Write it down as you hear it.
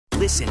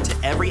Listen to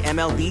every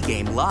MLB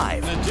game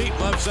live. In the deep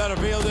left center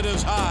field, it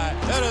is high,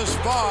 it is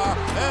far,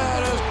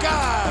 it is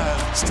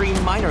gone.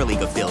 Stream minor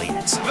league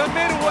affiliates. The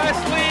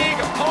Midwest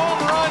League home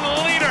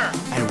run leader.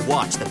 And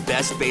watch the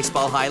best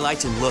baseball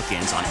highlights and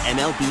look-ins on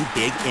MLB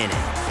Big Inning.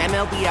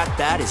 MLB At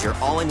Bat is your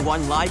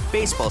all-in-one live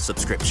baseball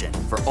subscription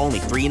for only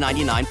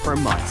 $3.99 per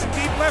month.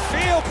 Deep left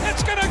field,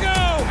 it's gonna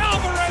go.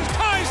 Alvarez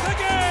ties the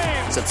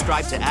game.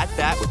 Subscribe to At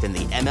Bat within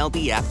the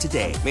MLB app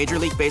today. Major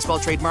League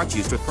Baseball trademarks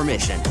used with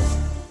permission.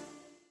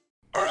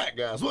 All right,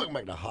 guys, welcome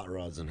back to Hot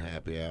Rods and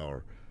Happy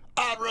Hour.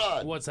 Hot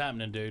Rod. What's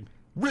happening, dude?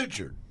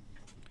 Richard.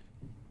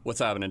 What's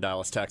happening in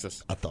Dallas,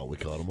 Texas? I thought we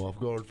caught him off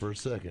guard for a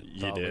second.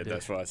 You did.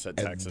 That's why I said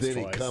Texas and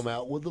then twice. he come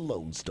out with the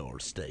Lone Star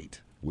State.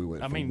 We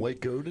went from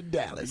Waco to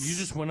Dallas. You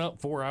just went up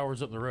 4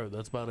 hours up the road.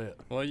 That's about it.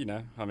 Well,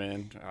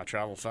 I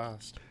travel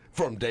fast.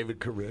 From David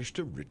Koresh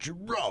to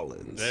Richard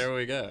Rollins. There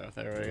we go.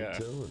 I'm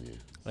telling you.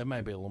 It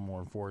may be a little more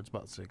than 4. It's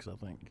about 6,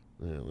 I think.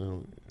 Yeah,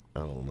 well,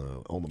 I don't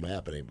know. On the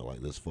map, it ain't but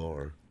like this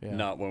far. Yeah.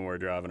 Not when we're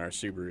driving our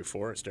Subaru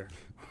Forester.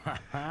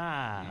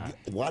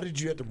 Why did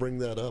you have to bring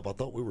that up? I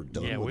thought we were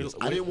done with this.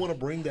 I didn't want to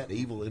bring that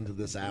evil into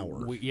this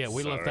hour. We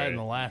left that in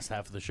the last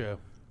half of the show.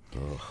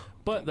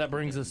 But that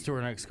brings us to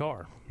our next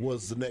car.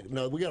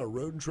 No, we got a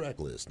road and track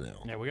list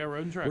now. Yeah, we got a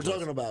road and track We're list.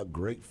 talking about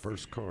great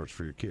first cars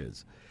for your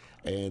kids.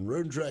 And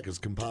Road and Track has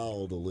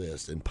compiled a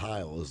list, and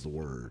pile is the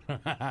word.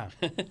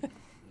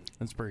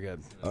 That's pretty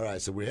good. All right,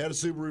 so we had a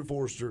Subaru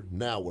Forester.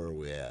 Now where are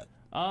we at?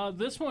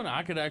 This one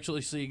I could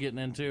actually see getting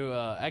into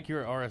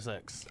Acura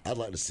RSX. I'd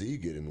like to see you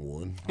get into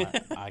one.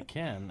 I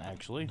can,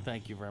 actually.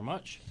 Thank you very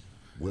much.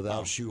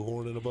 Without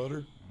shoehorn and a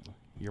butter?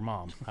 Your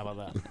mom. How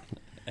about that?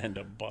 And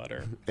a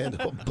butter. And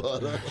a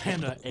butter.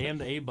 and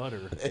a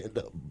butter. And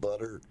a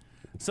butter.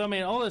 So, I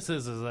mean, all this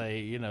is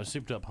a,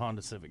 souped-up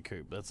Honda Civic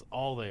Coupe. That's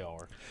all they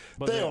are.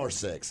 But they are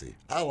sexy.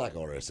 I like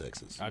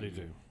RSXs. I do,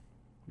 too.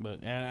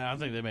 And I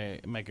think they may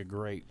make a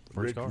great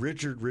first car.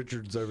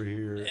 Richard's over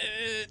here.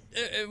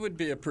 It would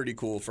be a pretty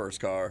cool first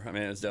car. I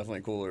mean, it's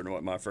definitely cooler than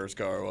what my first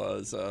car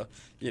was.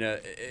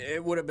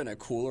 It would have been a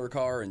cooler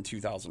car in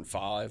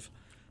 2005.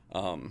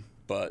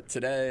 But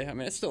today, I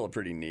mean, it's still a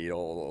pretty neat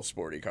old little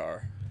sporty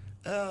car.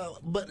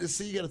 But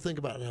see, you got to think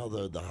about how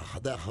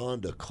that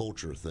Honda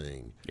culture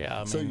thing. Yeah, I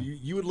mean, so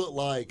you would look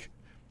like,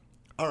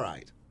 all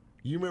right.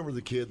 You remember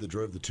the kid that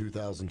drove the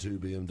 2002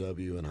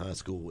 BMW in high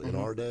school in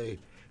our day?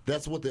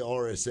 That's what the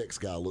RSX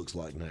guy looks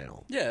like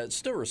now. Yeah, it's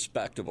still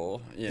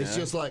respectable. It's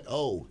just like,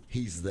 oh,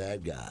 he's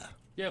that guy.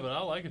 Yeah, but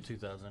I like a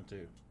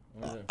 2002.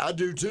 I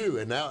do too,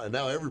 and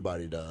now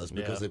everybody does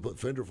because they put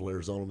fender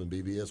flares on them and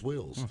BBS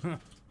wheels.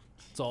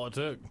 That's all it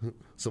took.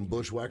 Some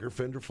Bushwhacker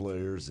fender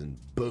flares, and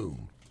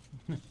boom.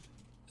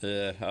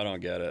 Yeah, I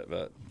don't get it,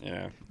 but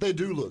they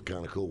do look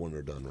kind of cool when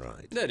they're done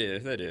right. They do.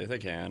 They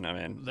can. I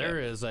mean, there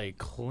is a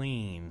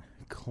clean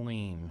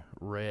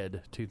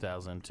red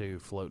 2002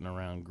 floating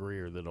around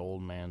Greer that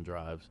old man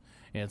drives,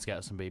 and it's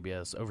got some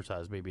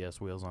oversized BBS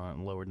wheels on it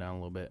and lowered down a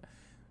little bit.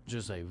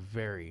 Just a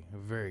very,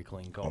 very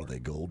clean car. Are they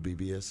gold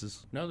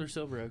BBSs? No, they're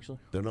silver, actually.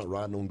 They're not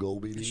riding on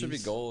gold BBSs? It should be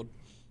gold.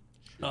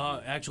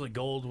 Actually,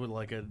 gold with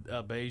like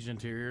a beige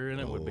interior, and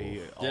it would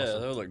be awesome. Yeah,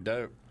 that would look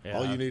dope. Yeah.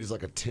 All you need is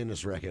like a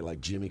tennis racket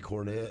like Jimmy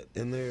Cornette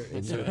in there,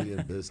 and you'll be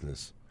in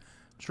business.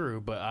 True,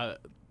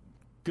 but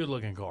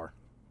good-looking car,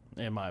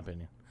 in my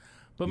opinion.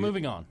 But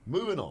moving on.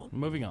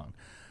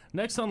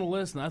 Next on the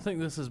list, and I think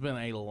this has been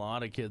a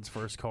lot of kids'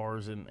 first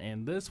cars,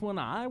 and this one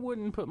I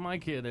wouldn't put my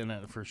kid in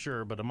it for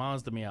sure, but a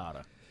Mazda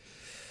Miata.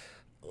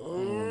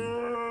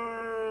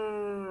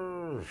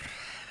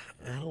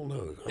 I don't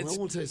know. I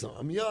want to tell you something.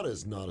 A Miata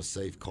is not a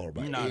safe car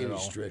by any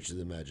stretch of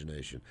the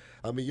imagination.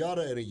 A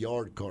Miata and a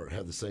yard cart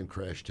have the same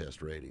crash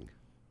test rating.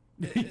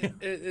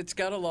 It's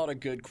got a lot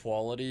of good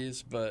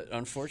qualities, but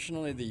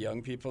unfortunately, the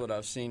young people that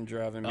I've seen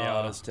driving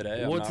Miatas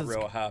today, I'm not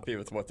real happy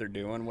with what they're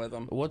doing with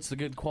them. What's the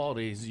good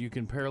qualities? You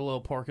can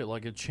parallel park it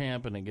like a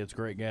champ, and it gets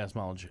great gas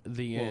mileage.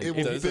 It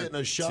will fit in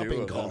a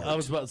shopping cart. I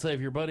was about to say,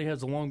 if your buddy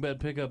has a long bed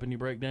pickup and you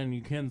break down,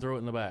 you can throw it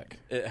in the back.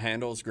 It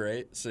handles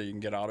great, so you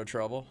can get out of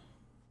trouble.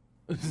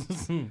 I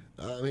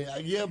mean,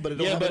 but it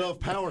don't have enough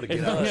power to get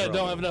out of trouble. Yeah, it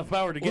don't have enough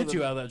power to get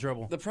you out of that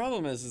trouble. The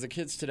problem is the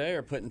kids today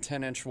are putting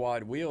 10-inch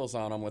wide wheels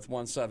on them with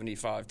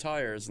 175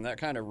 tires, and that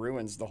kind of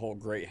ruins the whole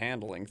great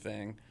handling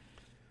thing,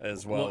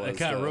 as well as it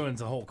kind of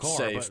ruins the whole car.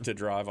 Safe to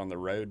drive on the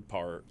road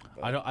part.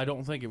 But I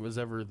don't think it was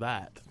ever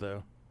that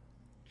though.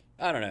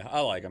 I don't know. I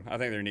like them. I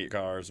think they're neat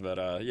cars, but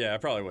I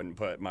probably wouldn't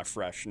put my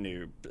fresh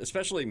new,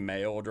 especially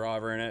male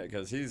driver in it,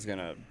 because he's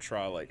gonna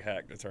try like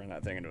heck to turn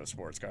that thing into a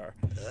sports car.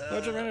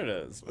 Which I mean it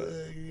is.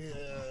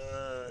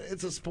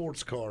 It's a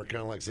sports car,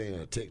 kind of like saying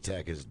a Tic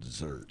Tac is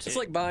dessert. It's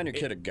like buying your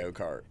kid a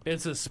go-kart.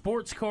 It's a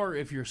sports car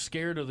if you're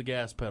scared of the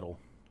gas pedal.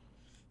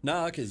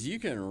 Nah, because you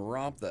can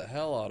romp the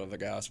hell out of the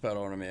gas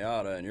pedal on a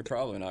Miata, and you're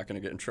probably not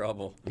going to get in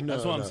trouble.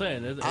 That's what I'm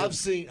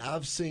saying.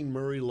 I've seen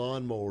Murray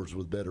lawnmowers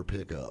with better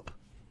pickup.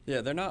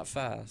 Yeah, they're not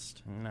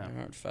fast. No. They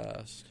aren't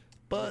fast.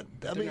 But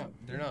I mean,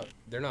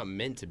 they're not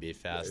meant to be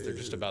fast. They're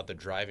just about the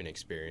driving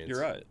experience.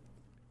 You're right.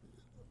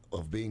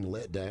 of being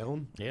let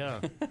down.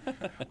 Yeah.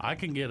 I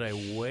can get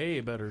a way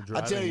better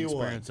driving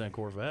experience than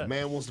Corvette. A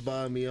man wants to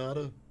buy a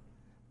Miata.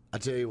 I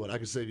tell you what, I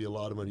can save you a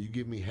lot of money. You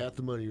give me half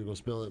the money you're going to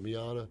spend on that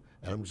Miata,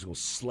 and I'm just going to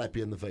slap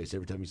you in the face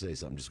every time you say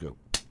something. Just go,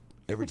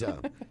 every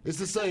time. It's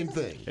the same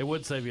thing. It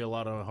would save you a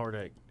lot of a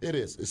heartache. It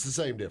is. It's the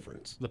same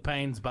difference. The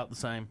pain's about the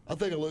same. I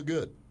think I look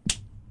good.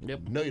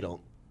 Yep. No, you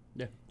don't.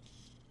 Yeah.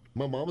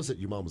 My mama said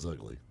your mama's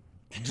ugly.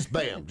 Just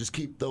bam. Just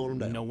keep throwing them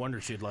down. No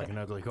wonder she'd like an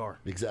ugly car.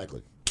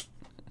 Exactly.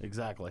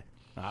 Exactly.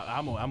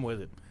 I'm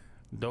with it.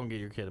 Don't get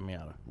your kid a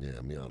Miata. Yeah,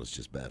 Miata's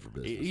just bad for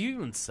business. You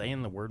even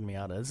saying the word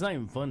Miata, it's not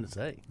even fun to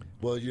say.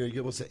 Well, you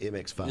get what's the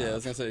MX-5. Yeah, I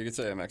was gonna say you could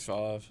say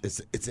MX-5.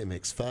 It's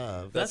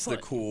MX-5. That's the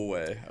like, cool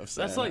way of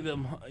saying. That's like you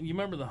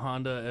remember the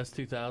Honda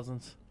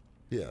S2000s?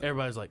 Yeah.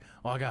 Everybody's like,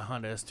 "Oh, I got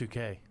Honda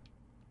S2K."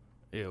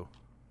 Ew.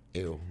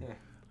 Ew.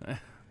 I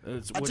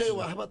tell you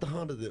what. How about the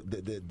Honda?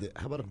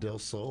 How about a Del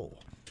Sol?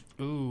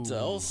 Ooh.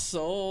 Del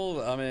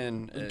Sol. I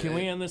mean, can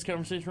we end this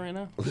conversation right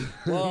now?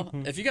 Well,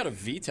 if you got a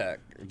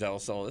VTEC Del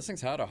Sol, this thing's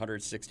had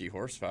 160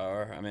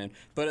 horsepower. I mean,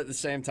 but at the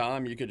same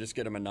time, you could just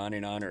get them a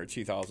 99 or a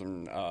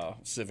 2000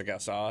 Civic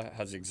Si. It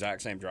has the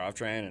exact same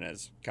drivetrain and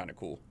it's kind of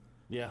cool.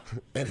 Yeah.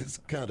 And it's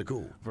kind of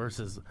cool.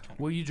 Versus,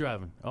 what are you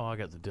driving? Oh, I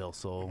got the Del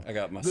Sol. I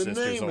got my the sister's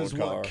name old is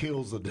car. what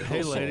kills the Del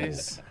Hey, Sol.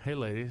 ladies. Hey,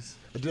 ladies.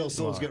 The Del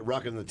Sol's get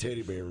rocking the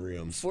teddy bear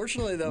rims.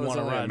 Fortunately, that was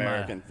Wanna only an ride my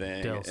American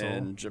thing. Del Sol?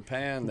 In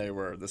Japan, they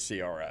were the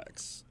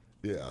CRX.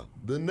 Yeah.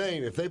 The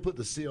name, if they put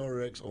the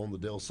CRX on the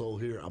Del Sol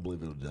here, I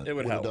believe it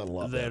would have done a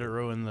lot They'd better.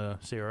 ruin the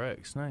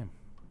CRX name,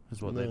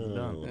 is what they've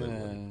done. They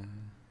wouldn't.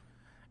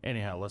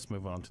 Anyhow, let's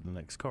move on to the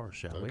next car,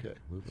 shall we? Okay,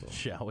 move on.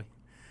 Shall we?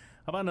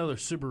 How about another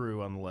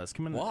Subaru on the list?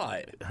 Come in.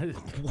 Why?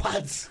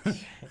 What?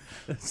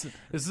 This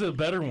is a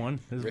better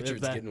one.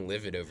 Richard's getting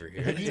livid over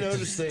here. Have you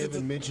noticed they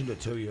haven't mentioned a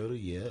Toyota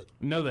yet?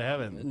 No, they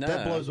haven't. No.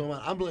 That blows my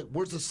mind. I'm like,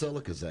 where's the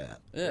Celicas at?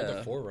 Yeah.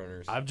 The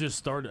Forerunners. I've just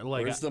started.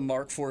 Like, Where's the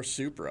Mark IV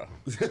Supra?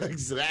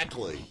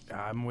 Exactly.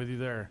 I'm with you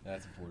there.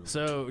 That's important.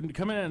 So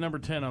coming in at number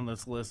 10 on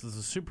this list is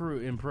a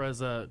Subaru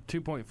Impreza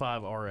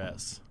 2.5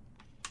 RS.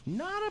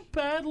 Not a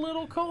bad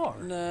little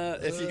car. Nah,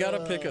 if you got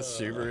to pick a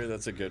Subaru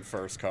that's a good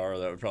first car,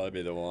 that would probably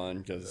be the one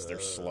because they're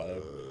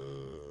slow.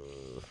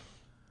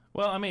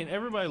 Well, I mean,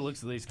 everybody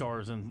looks at these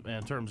cars in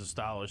terms of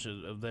stylish.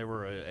 They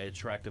were an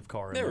attractive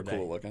car. They in were their day.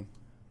 cool looking.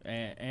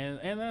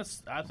 And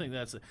that's, I think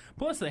that's it.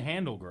 Plus they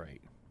handle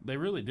great. They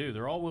really do.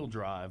 They're all-wheel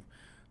drive,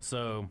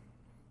 so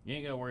you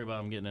ain't got to worry about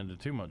them getting into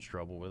too much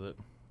trouble with it.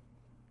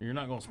 You're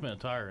not going to spin a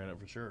tire in it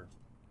for sure.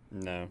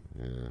 No.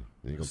 Yeah. You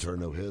ain't going to turn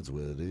no heads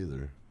with it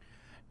either.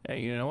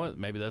 Hey, you know what?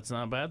 Maybe that's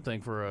not a bad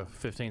thing for a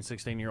 15,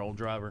 16-year-old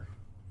driver.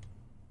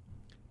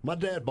 My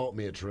dad bought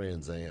me a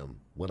Trans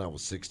Am when I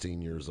was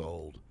 16 years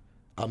old.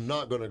 I'm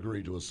not going to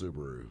agree to a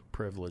Subaru.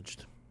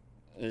 Privileged.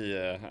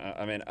 Yeah,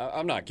 I mean,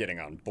 I'm not getting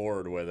on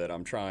board with it.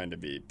 I'm trying to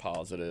be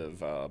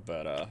positive,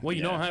 but Well,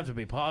 you don't have to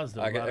be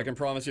positive. I can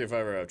promise you, if I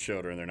ever have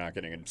children, they're not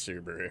getting a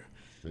Subaru.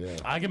 Yeah.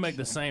 I can make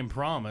the same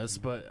promise,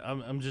 but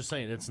I'm just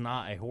saying it's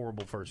not a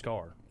horrible first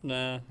car.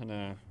 No.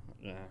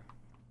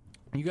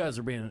 You guys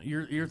are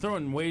you're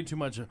throwing way too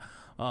much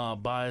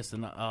biased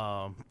and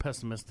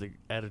pessimistic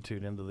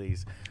attitude into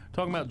these.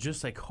 Talking about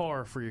just a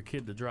car for your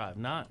kid to drive,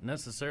 not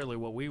necessarily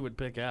what we would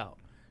pick out.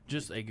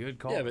 Just a good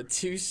car. Yeah, but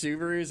 2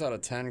 Subarus out of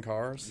 10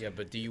 cars? Yeah,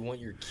 but do you want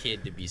your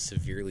kid to be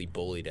severely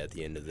bullied at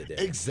the end of the day?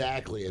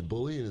 Exactly. And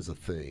bullying is a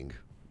thing.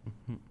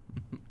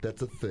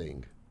 That's a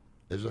thing.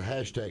 There's a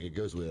hashtag it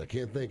goes with it. I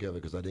can't think of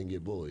it because I didn't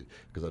get bullied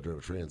because I drove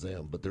a Trans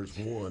Am, but there's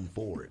one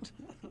for it.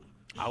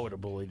 I would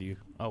have bullied you.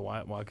 Oh,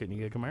 why couldn't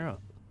you get a Camaro?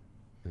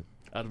 I'd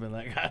have been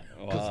that guy.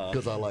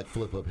 Because I like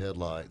flip-up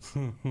headlights.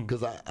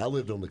 Because I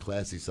lived on the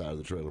classy side of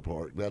the trailer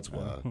park. That's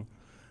why.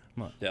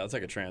 Yeah, I'll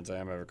take a Trans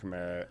Am over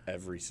Camaro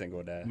every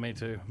single day. Me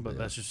too, but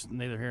that's just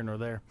neither here nor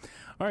there.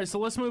 All right, so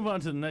let's move on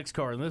to the next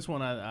car. And this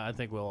one, I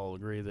think we'll all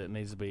agree that it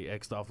needs to be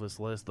X'd off this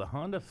list. The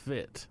Honda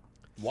Fit.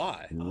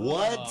 Why?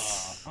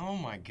 What? Oh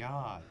my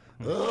God.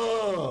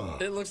 Ugh.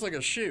 It looks like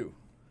a shoe.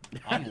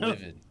 I'm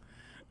livid.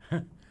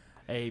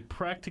 A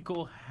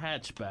practical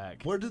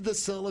hatchback. Where did the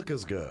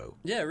Celicas go?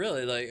 Yeah,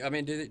 really. Like, I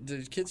mean,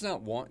 do kids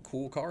not want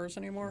cool cars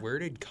anymore? Where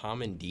did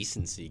common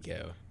decency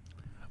go?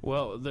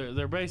 Well,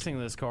 they're basing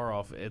this car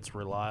off it's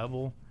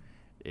reliable,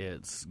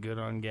 it's good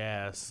on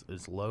gas,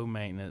 it's low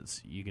maintenance,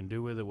 you can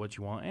do with it what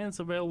you want, and it's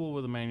available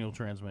with a manual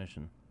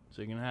transmission.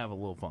 So you can have a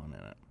little fun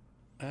in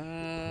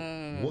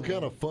it. What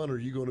kind of fun are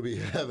you going to be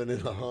having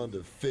in a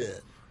Honda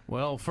Fit?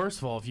 Well, first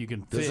of all, if you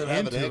can fit Does it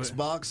have an into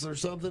Xbox or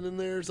something in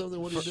there or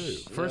something? What do you do?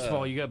 First of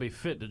all, you got to be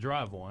fit to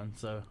drive one.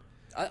 So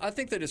I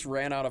think they just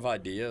ran out of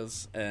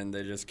ideas, and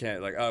they just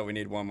can't, like, oh, we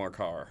need one more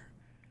car.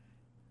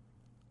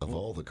 Of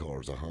all the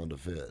cars, a Honda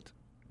Fit.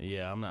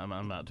 yeah,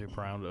 I'm not too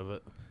proud of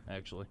it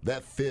actually.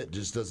 That Fit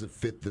just doesn't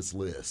fit this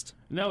list.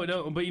 No, it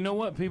don't. But you know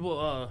what? People,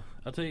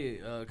 I'll tell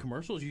you,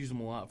 commercials use them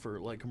a lot for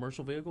like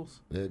commercial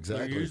vehicles.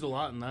 Exactly. They're used a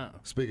lot in that.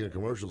 Speaking of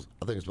commercials,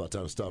 I think it's about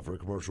time to stop for a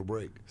commercial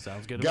break.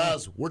 Sounds good to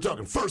Guys, we're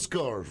talking first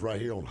cars right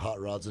here on Hot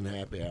Rods and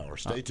Happy Hour.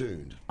 Stay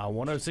tuned. me.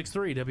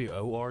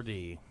 106.3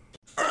 WORD.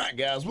 All right,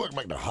 guys, welcome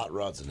back to Hot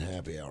Rods and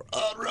Happy Hour.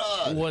 Hot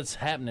Rod! What's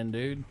happening,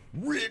 dude?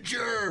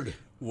 Richard!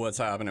 What's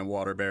happening in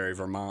Waterbury,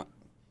 Vermont?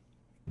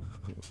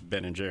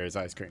 Ben and Jerry's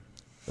ice cream.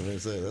 I'm going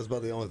to say, that's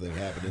about the only thing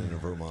happening in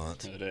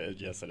Vermont. It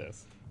is. Yes, it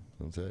is.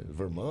 I'm telling you,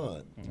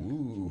 Vermont.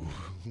 Ooh.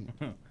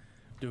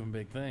 Doing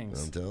big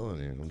things. I'm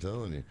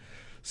telling you.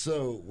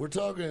 So, we're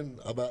talking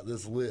about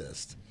this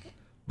list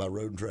by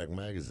Road and Track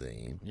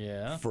Magazine.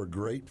 Yeah. For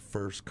great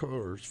first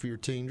cars for your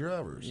teen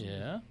drivers.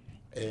 Yeah.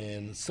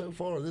 And so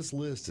far, this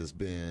list has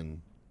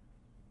been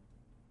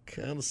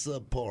kind of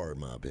subpar, in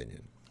my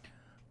opinion.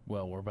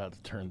 Well, we're about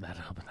to turn that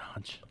up a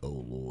notch.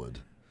 Oh, Lord.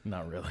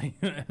 Not really.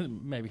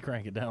 Maybe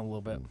crank it down a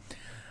little bit.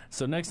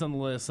 So next on the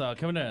list,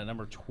 coming in at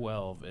number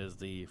 12 is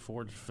the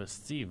Ford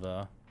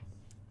Festiva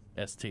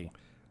ST.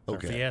 Or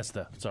Okay.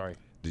 Fiesta, sorry.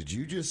 Did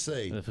you just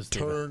say The Festiva.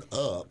 turn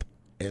up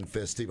and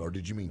Festiva, or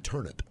did you mean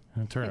turnip?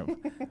 Turnip.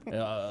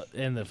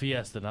 And the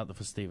Fiesta, not the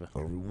Festiva.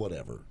 Or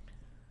whatever.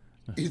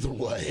 Either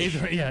way.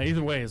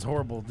 Either way is a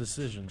horrible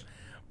decision.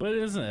 But it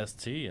is an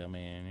ST. I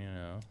mean,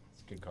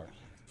 It's a good car.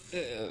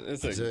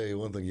 It's I'll tell you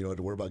one thing, you don't have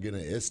to worry about getting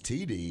an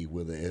STD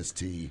with a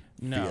ST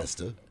No.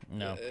 Fiesta.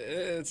 no.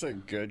 It's a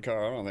good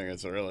car. I don't think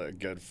it's really a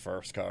good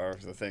first car.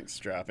 'Cause I think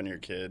strapping your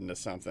kid into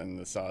something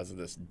the size of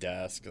this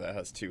desk that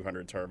has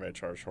 200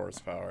 turbocharged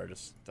horsepower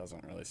just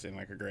doesn't really seem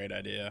like a great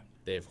idea.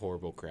 They have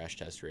horrible crash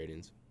test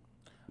ratings.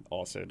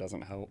 Also, it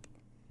doesn't help.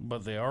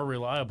 But they are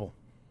reliable.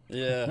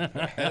 Yeah,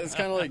 it's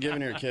kind of like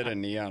giving your kid a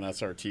Neon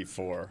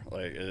SRT4.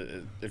 Like,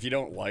 if you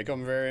don't like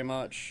them very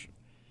much,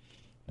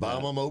 Buy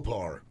them a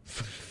Mopar.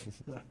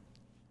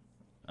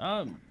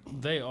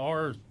 They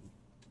are.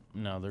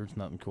 No, there's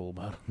nothing cool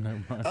about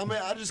them. Never mind. I mean,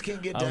 I just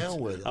can't get down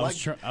with it.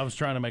 I was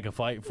trying to make a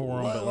fight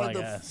for them, but like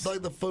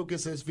like the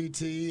Focus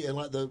SVT and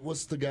like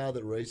what's the guy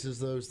that races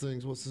those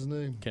things? What's his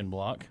name? Ken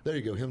Block. There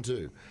you go, him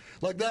too.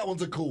 Like that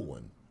one's a cool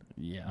one.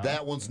 Yeah.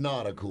 That one's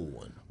not a cool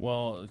one.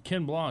 Well,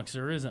 Ken Block's,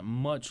 there isn't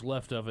much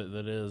left of it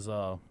that is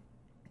Well,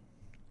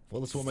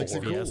 that's what makes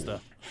it cool.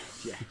 Fiesta.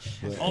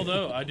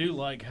 Although I do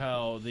like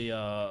how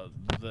the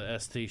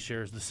ST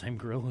shares the same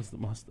grill as the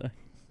Mustang.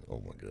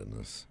 Oh my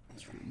goodness!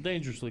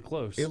 Dangerously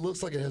close. It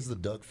looks like it has the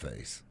duck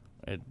face.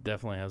 It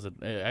definitely has it.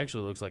 It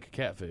actually looks like a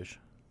catfish,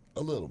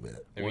 A little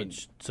bit. I mean,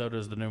 which so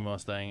does the new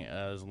Mustang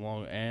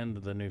and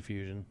the new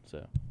Fusion.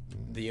 So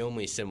the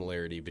only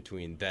similarity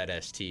between that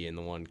ST and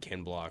the one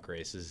Ken Block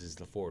races is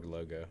the Ford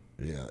logo.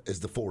 Yeah, it's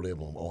the Ford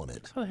emblem on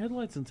it. the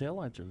headlights and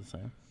taillights are the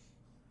same.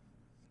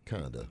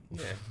 Kinda.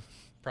 Yeah,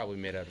 probably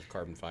made out of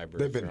carbon fiber.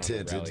 They've if been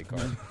you're on a rally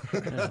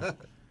tinted. car.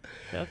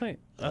 Yeah, I think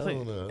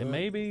don't know. it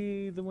may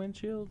be the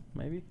windshield.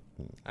 Maybe.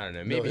 I don't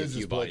know. No, Maybe a his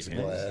few is body pins.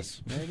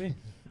 plexiglass. Maybe.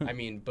 I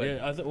mean, but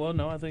Yeah,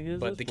 I think it is.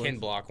 but the Ken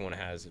Block one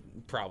has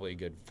probably a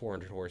good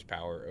 400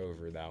 horsepower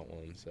over that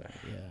one. So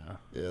Yeah.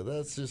 Yeah,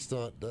 that's just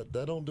not that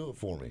don't do it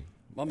for me.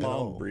 my At mom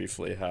all.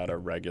 briefly had a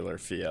regular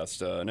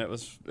Fiesta, and it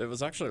was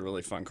actually a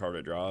really fun car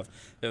to drive.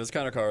 It was the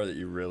kind of car that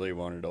you really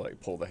wanted to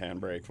like pull the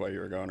handbrake while you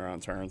were going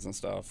around turns and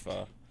stuff.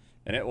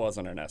 And it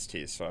wasn't an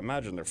ST, so I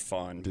imagine they're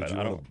fun. Did but you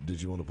I want don't. to,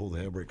 did you want to pull the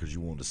handbrake because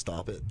you wanted to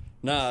stop it?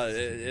 No,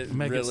 it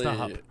Make it really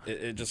stop.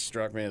 it just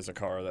struck me as a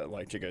car that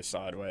liked to go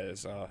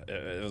sideways.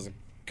 It was a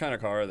kind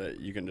of car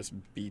that you can just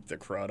beat the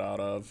crud out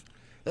of.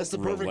 That's the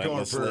perfect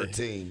car for a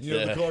Relentlessly. teen. You know,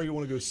 Yeah. the car you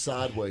want to go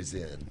sideways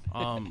in.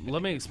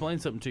 Let me explain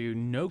something to you.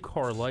 No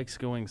car likes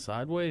going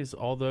sideways,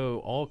 although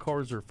all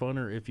cars are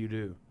funner if you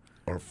do.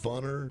 Or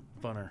funner.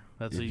 Funner.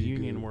 That's if a you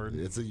union go- word.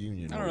 It's a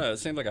union I don't word. know. It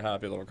seemed like a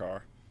happy little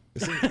car.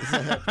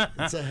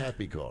 It's a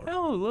happy car.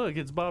 Oh, look,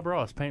 it's Bob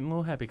Ross painting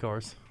little happy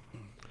cars.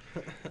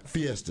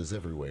 Fiestas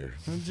everywhere.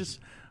 And just,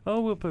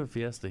 we'll put a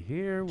Fiesta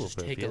here. We'll just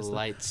put take a a Fiesta.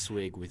 light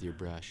swig with your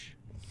brush.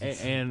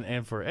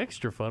 And for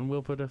extra fun,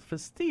 we'll put a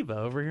Festiva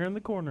over here in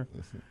the corner.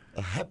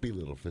 A happy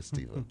little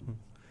Festiva.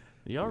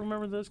 Y'all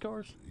remember those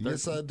cars?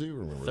 Yes, I do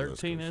remember those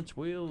 13-inch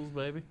wheels,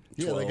 baby.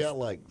 Yeah, 12. they got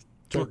like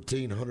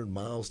 1,300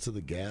 miles to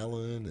the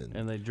gallon.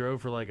 And they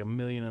drove for like 1.5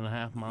 million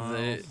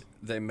miles.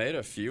 They made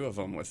a few of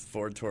them with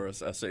Ford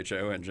Taurus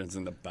SHO engines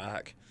in the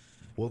back.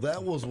 Well,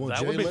 that was one. That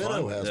Jay would be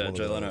Leno fun. has Yeah, one.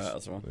 Jay of Leno those.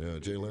 has one. Yeah,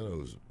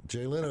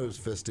 Jay Leno's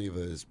Festiva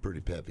is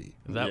pretty peppy.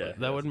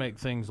 That would make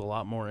things a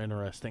lot more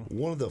interesting.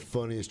 One of the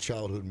funniest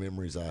childhood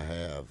memories I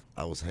have,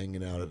 I was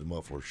hanging out at the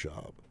muffler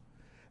shop,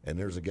 and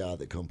there's a guy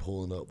that come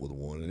pulling up with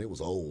one, and it was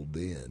old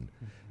then,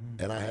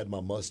 and I had my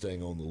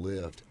Mustang on the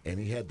lift, and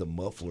he had the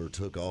muffler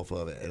took off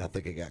of it, and I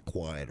think it got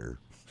quieter.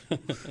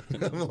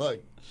 I'm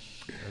like,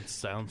 That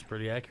sounds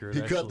pretty accurate.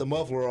 he actually. cut the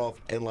muffler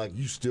off, and like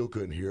you still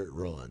couldn't hear it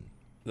run.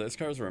 Those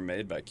cars were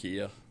made by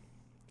Kia.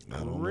 I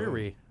don't know.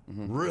 Riri.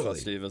 Really?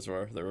 Festivas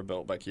were. They were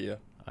built by Kia.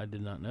 I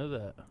did not know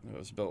that. It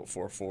was built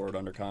for Ford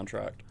under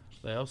contract.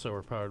 They also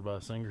were powered by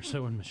a Singer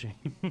sewing machine.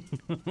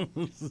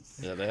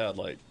 Yeah, they had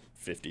like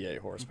 58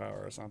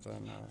 horsepower or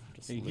something.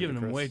 Just You're giving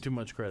them ludicrous. way too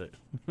much credit.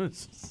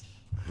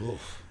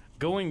 Oof.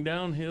 Going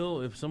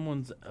downhill, if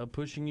someone's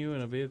pushing you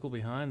in a vehicle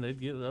behind, they'd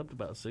get up to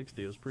about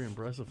 60. It was pretty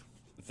impressive.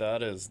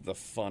 That is the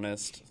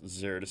funnest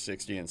 0 to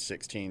 60 in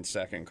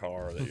 16-second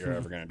car that you're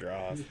ever going to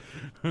drive.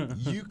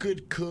 You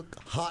could cook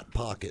Hot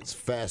Pockets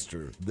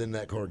faster than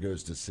that car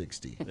goes to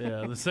 60.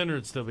 Yeah, the center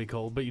would still be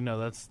cold, but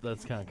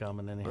that's kind of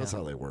common anyhow. That's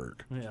how they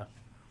work. Yeah.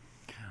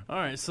 All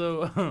right,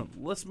 so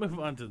let's move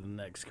on to the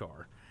next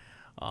car.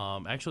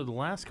 Actually, the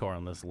last car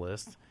on this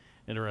list,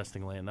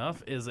 interestingly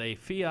enough, is a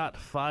Fiat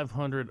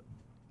 500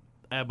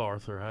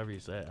 Abarth, or however you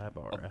say it.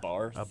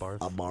 Abarth?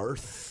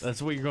 Abarth. That's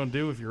what you're going to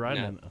do if you're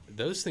riding Now, it.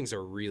 those things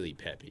are really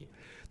peppy.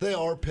 They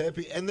are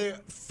peppy, and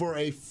they're for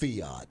a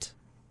Fiat.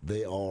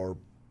 They are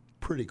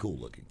pretty cool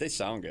looking. They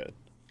sound good.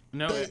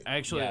 No,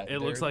 actually, Yeah,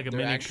 it looks like a they're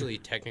mini. actually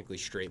technically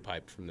straight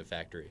piped from the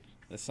factory.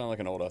 They sound like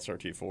an old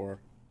SRT4,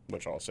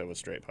 which also was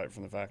straight pipe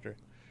from the factory.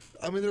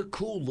 I mean, they're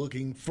cool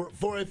looking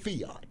for a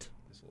Fiat.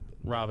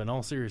 Rob, in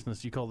all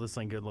seriousness, you call this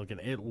thing good looking.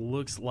 It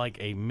looks like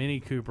a Mini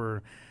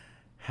Cooper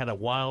had a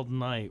wild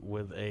night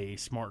with a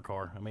smart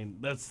car. I mean,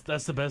 that's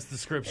the best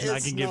description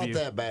I can give you. It's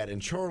not that bad,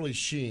 and Charlie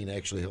Sheen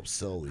actually helps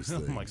sell these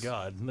things. Oh my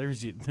God!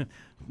 There's you. Did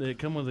it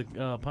come with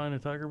a pint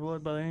of Tiger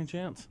Blood by any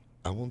chance?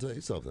 I'm gonna tell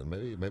you something.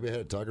 Maybe it had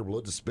a Tiger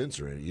Blood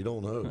dispenser in it. You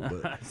don't know,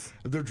 but if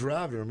they're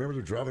driving. Remember,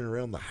 they're driving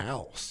around the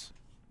house.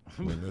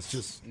 I mean, that's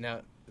just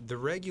Now, the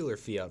regular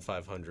Fiat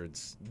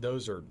 500s,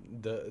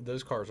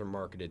 those cars are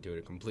marketed to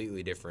a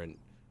completely different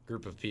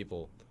group of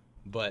people.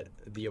 But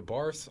the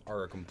Abarths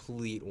are a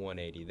complete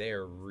 180. They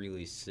are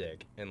really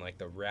sick, and like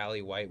the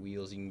rally white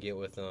wheels you can get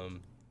with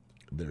them.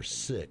 they're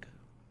sick.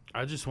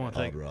 I just want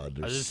to take. Rod,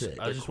 they're I just sick.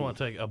 want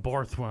to take a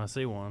Barth when I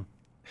see one.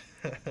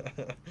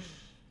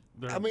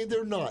 I mean,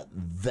 they're not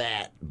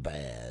that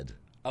bad.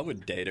 I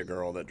would date a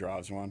girl that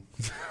drives one.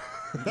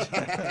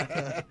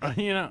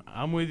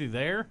 I'm with you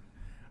there,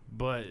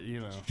 but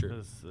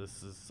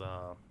this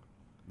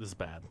is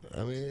bad.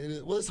 I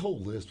mean, this whole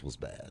list was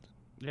bad.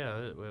 Yeah,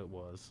 it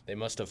was. They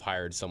must have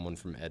hired someone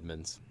from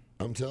Edmunds.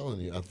 I'm telling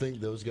you, I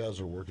think those guys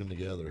are working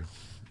together.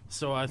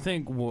 So I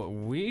think what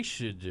we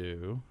should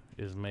do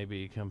is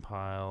maybe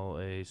compile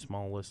a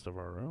small list of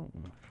our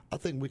own. I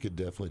think we could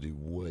definitely do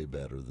way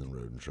better than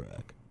Road and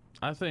Track.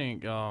 I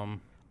think I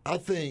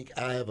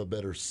have a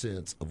better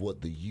sense of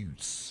what the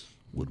Utes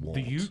would want.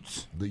 The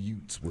Utes? The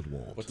Utes would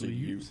want. What's a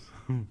youth?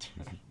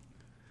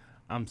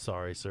 I'm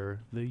sorry, sir.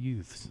 The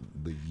youths.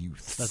 The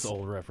Youths. That's an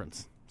old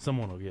reference.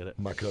 Someone will get it.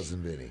 My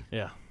cousin Vinny.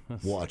 Yeah.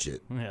 Watch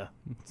it. Yeah.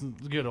 It's a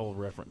good old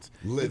reference.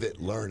 Live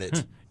it. Learn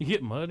it. You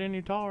get mud in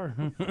your tar.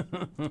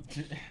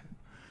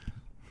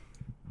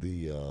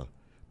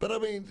 But I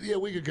mean, yeah,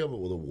 we could come up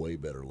with a way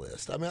better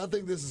list. I mean, I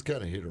think this is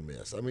kind of hit or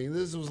miss. I mean,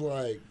 this was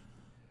like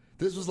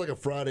a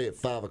Friday at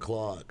 5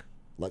 o'clock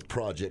like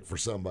project for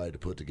somebody to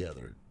put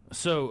together.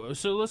 So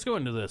let's go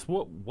into this.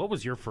 What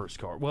was your first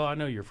car? Well, I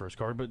know your first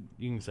car, but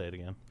you can say it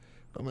again.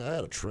 I mean, I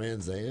had a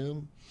Trans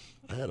Am.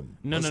 I had a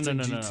No. Mustang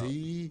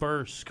GT.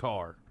 First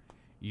car.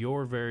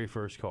 Your very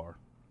first car.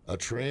 A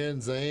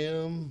Trans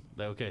Am.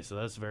 Okay, so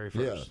that's the very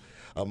first.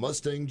 Yeah, a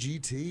Mustang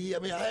GT.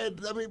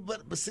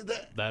 But see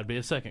that. That'd be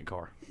a second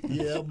car.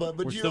 Yeah, but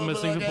We're you still know,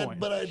 missing the I point.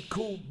 But I had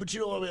cool. But you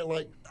know what I mean?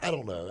 Like, I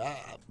don't know.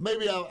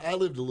 Maybe I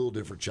lived a little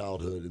different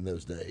childhood in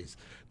those days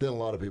than a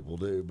lot of people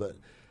do. But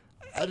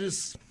I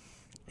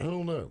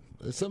don't know.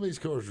 Some of these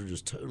cars are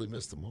just totally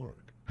missed the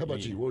mark. How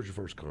about you? What was your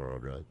first car,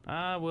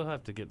 Rod? We'll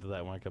have to get to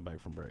that when I come back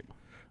from break.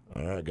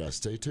 All right, guys,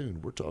 stay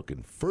tuned. We're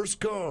talking first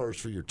cars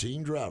for your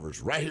teen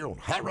drivers right here on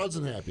Hot Rods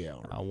and Happy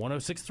Hour.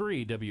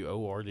 106.3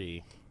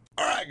 WORD.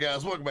 All right,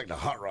 guys, welcome back to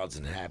Hot Rods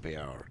and Happy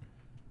Hour.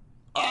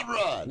 Hot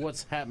Rod.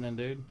 What's happening,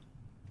 dude?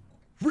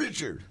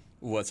 Richard.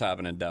 What's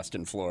happening in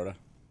Destin, Florida?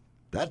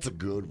 That's a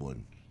good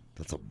one.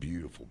 That's a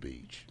beautiful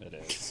beach. It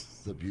is.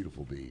 It's a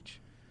beautiful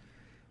beach.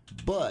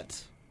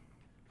 But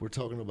we're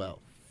talking about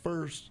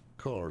first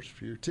cars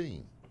for your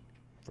team.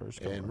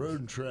 First car. And Road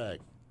and Track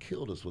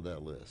killed us with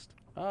that list.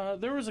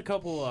 There was a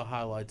couple of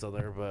highlights on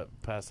there, but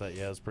past that,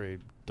 yeah, it's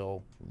pretty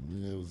dull.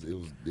 It was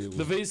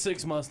The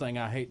V6 Mustang,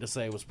 I hate to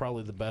say, was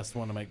probably the best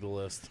one to make the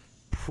list.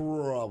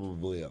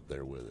 probably up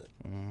there with it.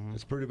 Mm-hmm.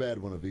 It's pretty bad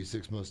when a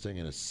V6 Mustang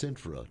and a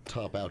Sentra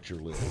top out your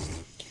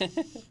list.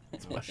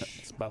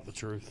 It's about the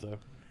truth,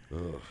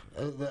 though.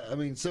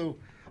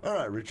 All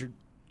right, Richard.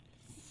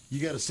 You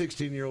got a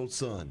 16-year-old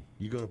son.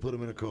 You going to put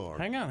him in a car.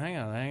 Hang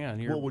on.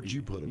 What would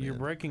you put him in? You're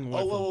breaking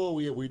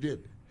away. Yeah, we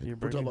did. We're talking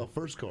breaking- about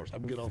first cars. I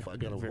can get off. I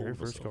got a very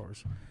first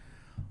cars.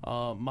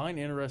 Mine,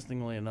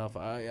 interestingly enough,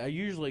 I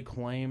usually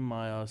claim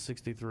my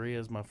 63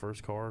 as my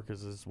first car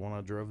because it's one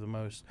I drove the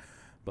most.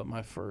 But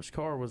my first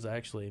car was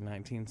actually a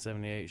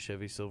 1978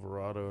 Chevy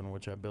Silverado, in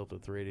which I built a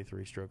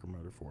 383 stroker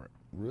motor for it.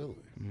 Really?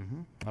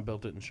 Mm-hmm. I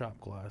built it in shop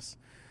class.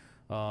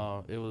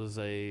 It was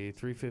a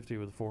 350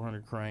 with a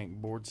 400 crank,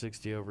 board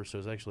 60 over, so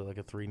it's actually like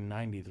a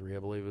 393, I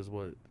believe, is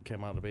what it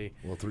came out to be.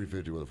 Well,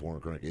 350 with a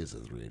 400 crank is a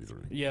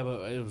 383. Yeah,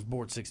 but it was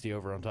board 60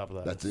 over on top of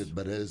that. That's it,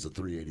 but it is a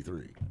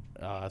 383.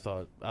 I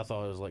thought it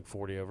was like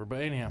 40 over,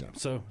 but anyhow, No.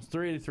 So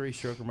 383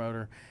 stroker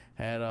motor,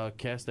 had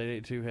cast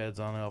 882 heads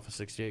on it off a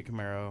 68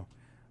 Camaro.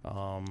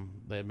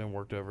 They had been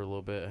worked over a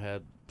little bit,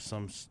 had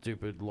some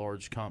stupid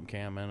large comp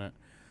cam in it.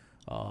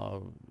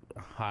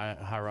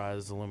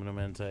 high-rise aluminum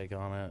intake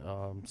on it,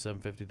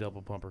 750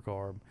 double pumper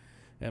carb,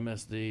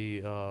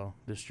 MSD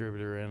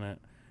distributor in it,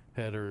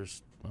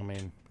 headers. I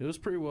mean, it was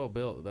pretty well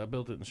built. I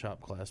built it in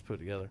shop class, put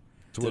together.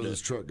 So where does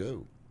this truck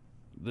go?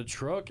 The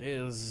truck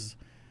is,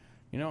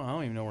 I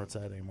don't even know where it's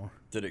at anymore.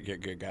 Did it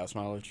get good gas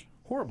mileage?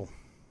 Horrible.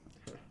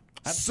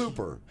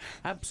 Super.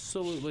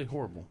 Absolutely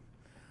horrible.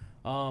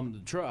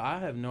 The truck, I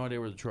have no idea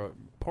where the truck,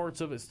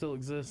 parts of it still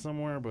exist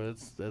somewhere, but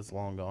it's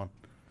long gone.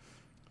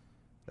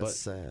 That's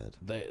sad.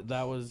 It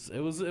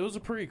was a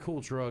pretty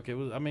cool truck. It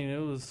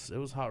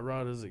was hot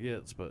rod as it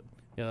gets, but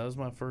yeah, that was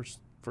my first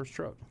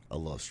truck. I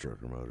love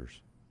Strucker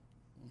Motors.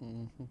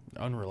 Mm-hmm.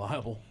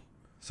 Unreliable.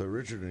 So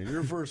Richard, in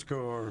your first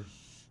car,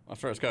 my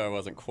first car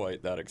wasn't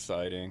quite that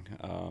exciting.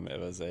 It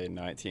was a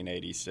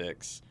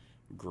 1986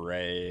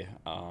 gray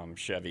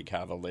Chevy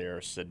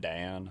Cavalier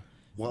sedan.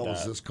 Why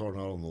was this car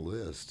not on the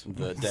list?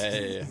 The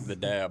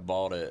day I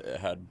bought it, it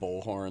had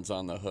bullhorns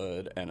on the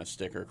hood and a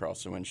sticker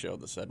across the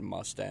windshield that said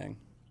Mustang.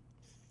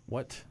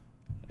 What?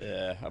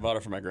 Yeah, I bought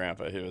it for my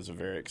grandpa. He was a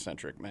very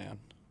eccentric man.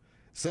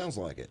 Sounds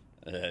like it.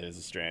 Yeah, it was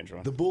a strange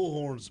one. The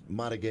bullhorns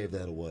might have gave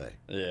that away.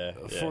 Yeah.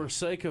 For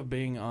sake of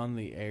being on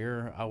the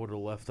air, I would have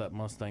left that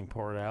Mustang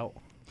part out.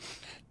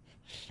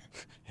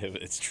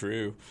 It's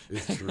true.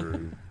 It's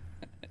true.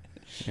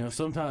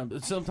 Sometimes,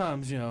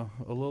 a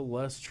little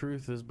less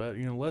truth is better.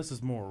 Less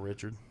is more,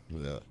 Richard.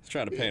 Yeah. He's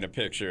trying to paint a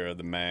picture of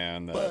the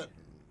man that. But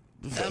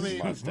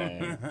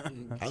Mustang.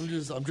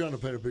 I'm trying to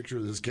paint a picture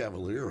of this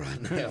Cavalier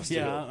right now.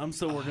 Yeah, I'm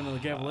still working on the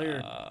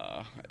Cavalier.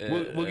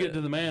 We'll get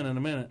to the man in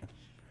a minute.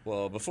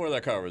 Well, before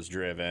that car was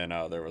driven,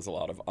 there was a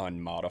lot of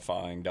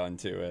unmodifying done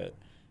to it.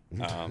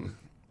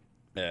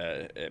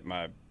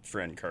 My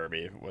friend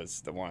Kirby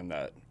was the one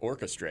that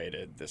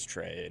orchestrated this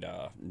trade.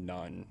 I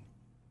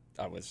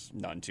was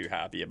none too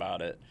happy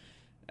about it.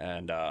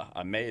 And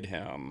I made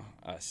him,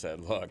 I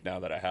said, look, now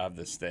that I have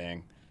this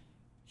thing,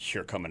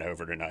 you're coming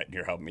over tonight and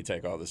you're helping me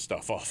take all this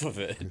stuff off of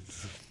it.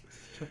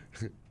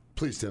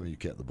 Please tell me you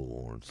kept the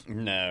bullhorns.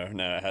 No,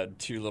 it had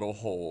two little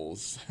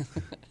holes.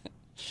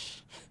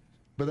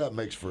 But that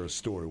makes for a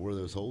story. Where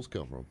those holes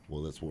come from?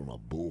 Well, that's where my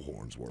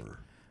bullhorns were.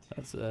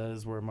 That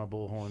is where my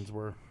bullhorns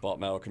were.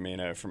 Bought my El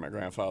Camino from my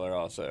grandfather,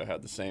 also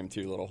had the same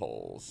two little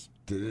holes.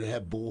 Did it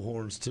have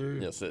bullhorns too?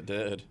 Yes, it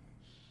did.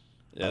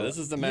 Yeah, this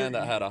is the man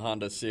that had a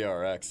Honda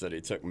CRX that he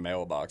took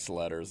mailbox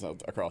letters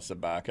across the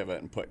back of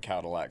it and put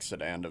Cadillac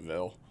Sedan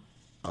DeVille.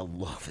 I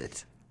love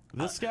it.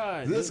 This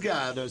guy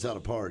knows how to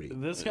party.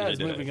 This guy's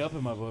moving up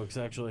in my books,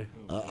 actually.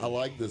 I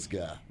like this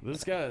guy.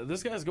 This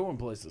guy's going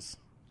places.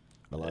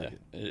 I like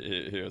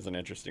it. He was an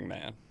interesting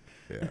man.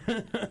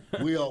 Yeah.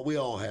 we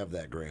all have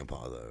that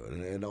grandpa though,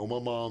 and on my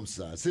mom's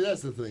side. See,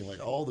 that's the thing.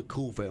 Like all the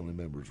cool family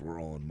members were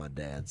on my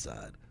dad's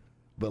side,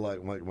 but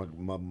like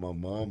my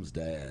mom's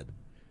dad,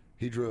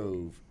 he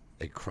drove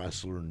a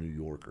Chrysler New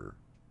Yorker.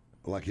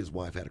 Like his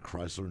wife had a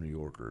Chrysler New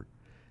Yorker,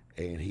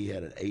 and he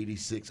had an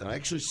 '86. And I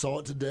actually saw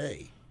it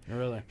today.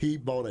 Really? He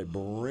bought a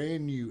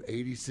brand new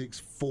 '86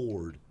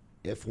 Ford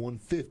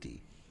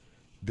F-150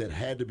 that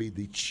had to be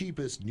the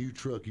cheapest new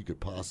truck you could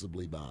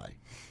possibly buy.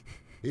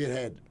 It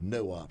had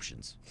no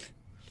options.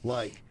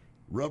 Like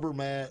rubber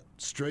mat,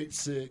 straight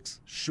six,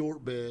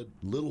 short bed,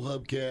 little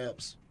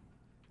hubcaps.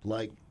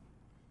 Like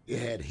it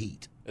had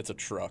heat. It's a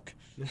truck.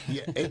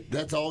 Yeah,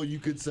 that's all you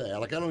could say.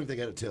 Like I don't even think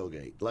it had a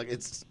tailgate. Like it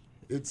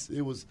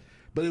was,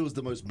 but it was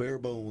the most bare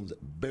bones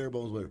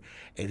whatever.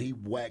 And he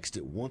waxed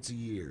it once a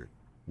year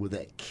with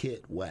that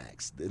kit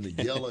wax in the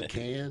yellow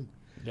can.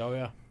 Oh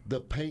yeah.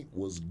 The paint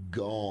was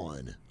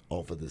gone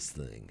off of this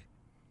thing.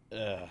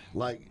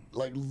 Like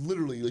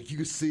literally, like you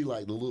could see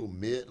like the little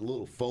mitt,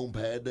 little foam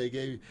pad they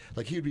gave you.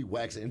 Like he'd be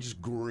waxing and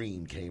just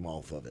green came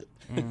off of it.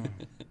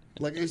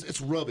 Like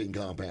it's rubbing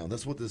compound.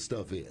 That's what this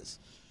stuff is.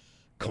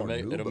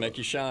 It'll make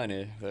you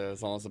shiny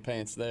as long as the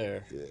paint's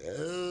there.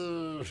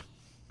 It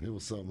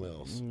was something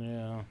else.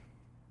 Yeah.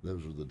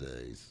 Those were the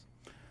days.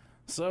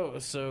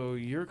 So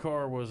your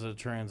car was a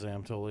Trans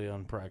Am, totally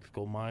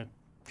unpractical. My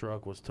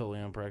truck was totally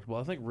unpractical.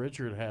 I think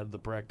Richard had the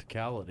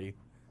practicality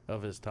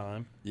of his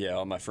time. Yeah,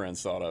 all my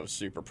friends thought I was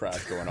super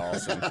practical and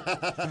awesome.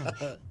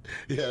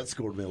 Yeah, it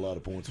scored me a lot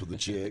of points with the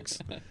chicks.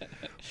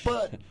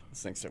 But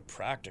this thing's so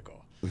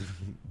practical.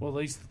 Well,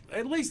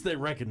 at least they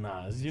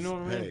recognize. You know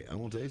what I mean? Hey, I'm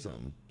gonna tell you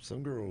something.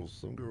 Some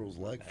girls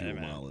like fuel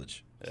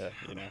mileage. Yeah,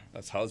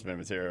 that's husband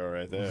material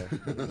right there.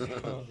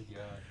 Oh, God.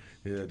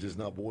 Yeah, just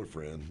not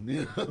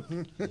boyfriend.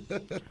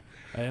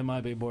 Hey, it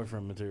might be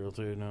boyfriend material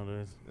too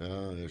nowadays.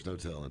 There's no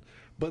telling.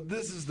 But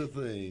this is the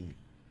thing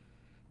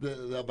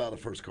about the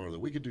first car that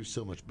we could do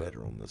so much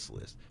better on this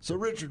list. So,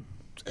 Richard,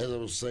 as I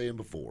was saying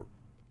before,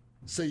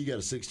 say you got a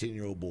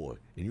 16-year-old boy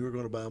and you were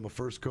going to buy him a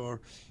first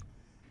car.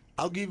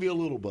 I'll give you a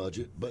little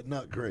budget, but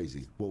not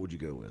crazy. What would you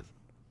go with?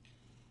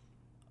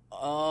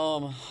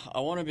 I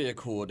want to be a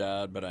cool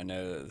dad, but I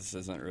know that this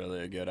isn't really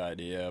a good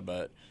idea.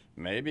 But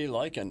maybe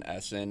like an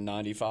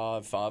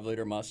SN95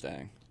 5-liter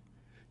Mustang.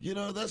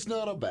 That's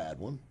not a bad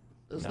one.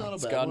 It's not a bad one.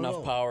 It's got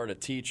enough power to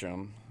teach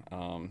him.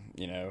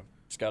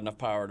 It's got enough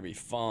power to be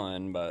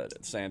fun, but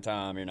at the same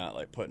time, you're not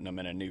like putting them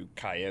in a new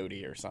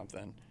Coyote or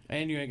something.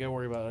 And you ain't got to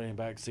worry about any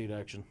backseat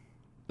action.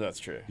 That's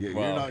true. Yeah,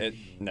 well, you're not,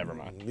 never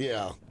mind.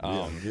 Yeah.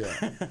 We're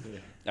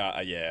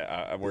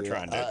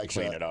trying to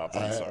clean it up.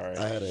 I'm sorry.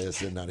 I had a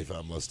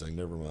SN95 Mustang.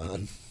 Never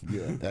mind.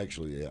 Yeah,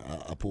 actually,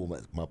 I pulled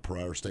my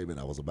prior statement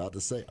I was about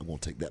to say. I'm going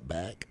to take that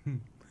back.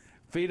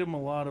 Feed them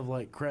a lot of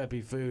like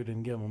crappy food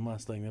and give them a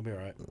Mustang. They'll be all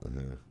right.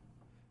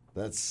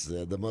 That's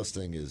the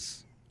Mustang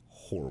is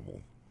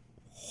horrible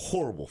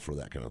for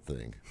that kind of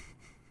thing.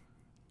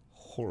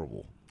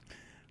 Horrible.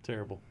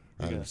 Terrible.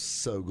 I'm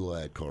so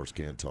glad cars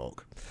can't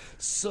talk.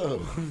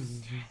 So,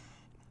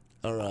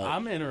 all right.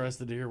 I'm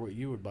interested to hear what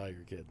you would buy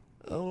your kid.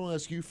 I want to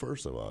ask you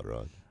first, though,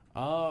 Odd-Rod.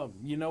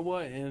 You know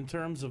what? In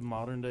terms of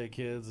modern day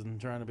kids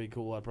and trying to be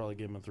cool, I'd probably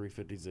give them a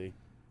 350Z.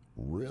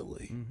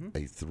 Really? Mm-hmm.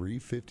 A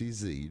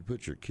 350Z? You'd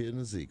put your kid in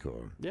a Z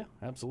car? Yeah,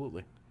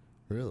 absolutely.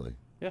 Really?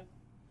 Yeah.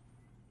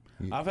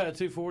 I've had a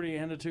 240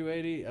 and a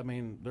 280. I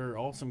mean, they're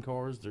awesome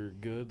cars. They're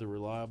good. They're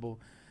reliable.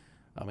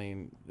 I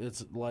mean,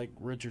 it's like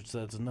Richard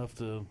said, it's enough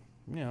to,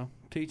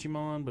 teach him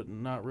on, but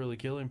not really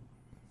kill him.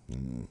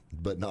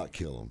 But not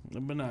kill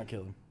him. But not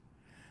kill him.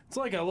 It's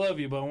like I love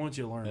you, but I want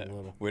you to learn a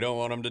little. We don't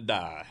want him to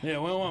die. Yeah,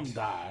 we don't want him to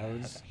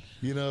die.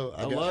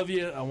 I love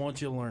you. I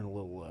want you to learn a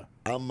little.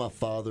 I'm my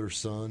father's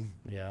son.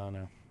 Yeah, I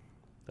know.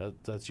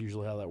 That's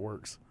usually how that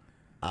works.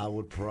 I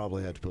would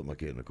probably have to put my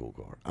kid in a cool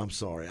car. I'm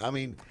sorry. I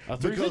mean, a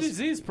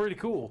 350Z is pretty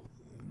cool.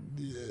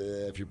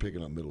 Yeah, if you're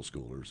picking up middle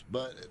schoolers.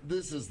 But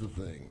this is the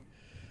thing.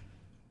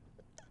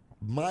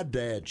 My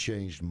dad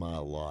changed my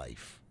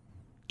life.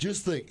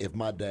 Just think if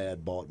my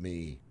dad bought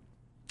me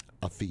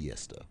a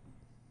Fiesta,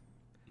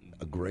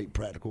 a great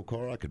practical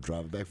car, I could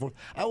drive it back and forth.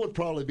 I would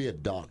probably be a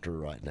doctor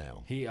right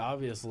now. He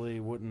obviously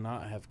would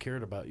not have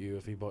cared about you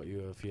if he bought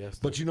you a Fiesta.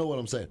 But you know what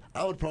I'm saying?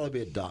 I would probably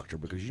be a doctor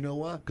because you know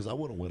why? Because I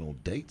wouldn't went on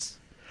dates.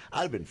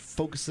 I'd have been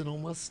focusing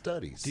on my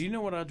studies. Do you know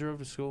what I drove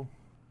to school?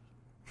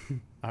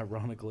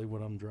 Ironically,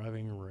 what I'm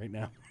driving right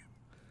now.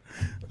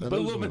 But a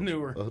little bit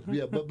newer. But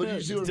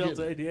you see what I'm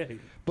Delta getting 88.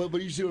 But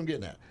you see what I'm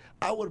getting at.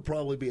 I would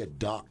probably be a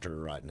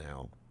doctor right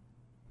now.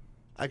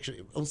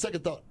 Actually, on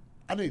second thought,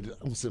 I'm going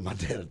to send my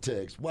dad a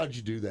text. Why did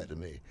you do that to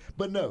me?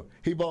 But no,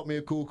 he bought me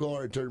a cool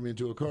car and turned me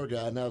into a car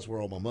guy, and that's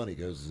where all my money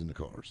goes is into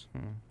cars.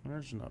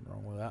 There's nothing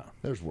wrong with that.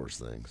 There's worse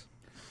things.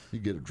 You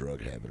get a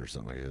drug habit or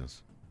something, I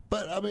guess.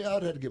 But, I mean,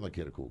 I'd have to get my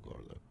kid a cool car,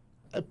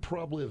 though.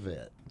 Probably a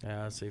vet.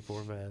 Yeah, a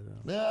C4 vet.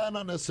 Nah,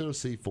 not necessarily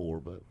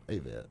C4, but a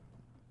vet.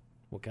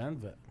 What kind of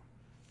vet?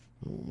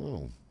 I don't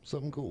know.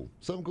 Something cool.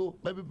 Something cool.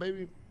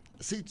 Maybe.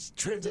 See,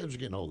 Trans Ams are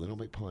getting old. They don't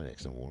make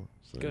Pontiacs no more.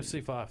 So go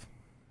C5.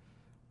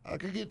 I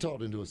could get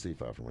taught into a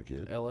C5 for my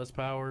kid. LS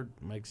powered,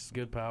 makes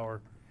good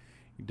power.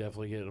 You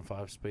definitely get it in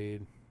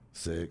 5-speed.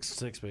 6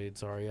 speed,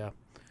 sorry, yeah.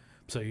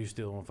 So you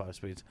still on 5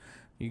 speeds.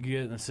 You can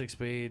get it in a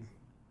 6-speed.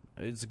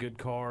 It's a good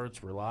car.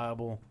 It's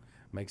reliable.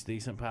 Makes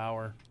decent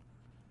power.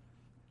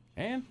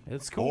 And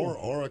it's cool.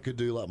 Or I could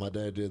do like my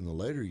dad did in the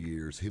later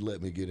years. He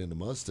let me get into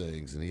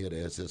Mustangs, and he had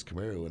an SS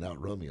Camaro and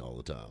outrun me all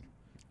the time.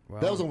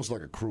 Well, that was almost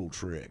like a cruel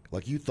trick.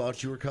 Like you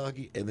thought you were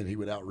cocky, and then he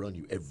would outrun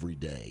you every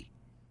day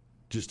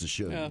just to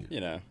show you.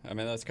 You know, I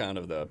mean, that's kind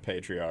of the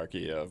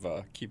patriarchy of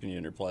keeping you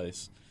in your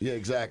place. Yeah,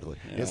 exactly.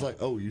 It's like,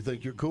 oh, you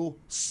think you're cool?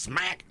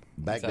 Smack!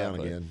 Back down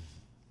again.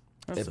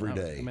 Every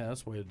day. I mean,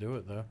 that's the way to do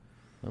it, though.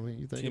 I mean,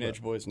 you think teenage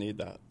boys need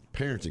that.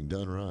 Parenting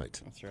done right.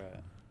 That's right.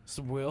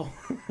 So, Will,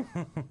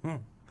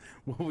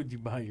 what would you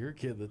buy your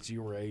kid that's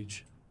your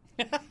age?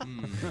 Hard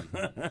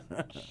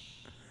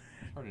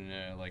to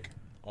know. Like,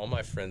 all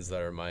my friends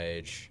that are my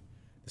age,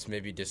 this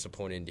may be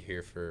disappointing to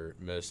hear for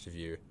most of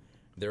you.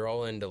 They're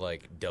all into,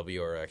 like,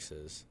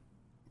 WRXs.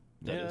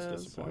 That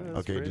is disappointing.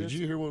 Okay, did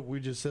you hear what we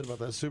just said about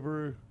that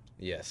Subaru?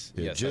 Yes.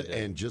 Yeah, yes, I did.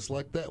 And just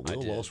like that,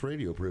 Will lost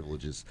radio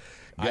privileges.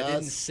 Guys, I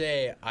didn't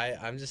say.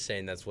 I'm just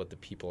saying that's what the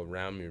people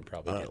around me would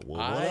probably get. Well,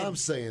 what I'm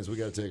saying is we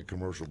got to take a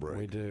commercial break.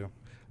 We do.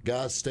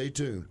 Guys, stay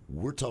tuned.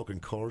 We're talking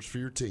cars for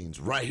your teens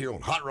right here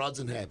on Hot Rods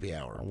and Happy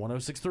Hour. On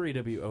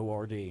 106.3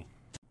 WORD.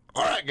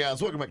 All right,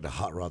 guys, welcome back to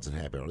Hot Rods and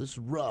Happy Hour. This is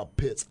Rob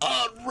Pitts.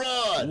 Odd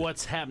Rod.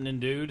 What's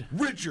happening, dude?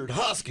 Richard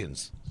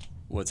Hoskins.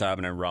 What's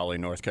happening in Raleigh,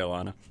 North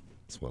Carolina?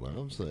 That's what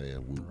I'm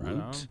saying. Right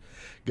on.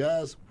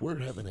 Guys, we're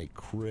having a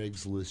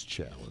Craigslist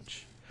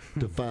challenge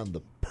to find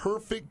the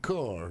perfect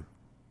car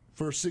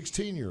for a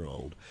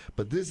 16-year-old.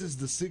 But this is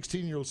the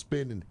 16-year-old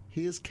spending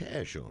his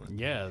cash on it.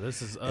 Yeah,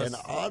 this is us. And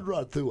Odd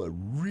Rod threw a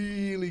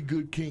really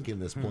good kink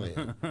in this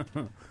plan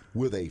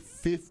with a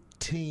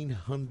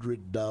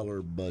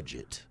 $1,500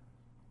 budget.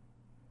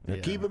 Now,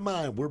 keep in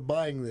mind, we're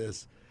buying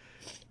this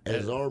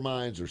as our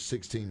minds are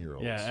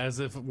 16-year-olds. Yeah, as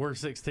if we're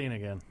 16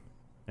 again.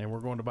 And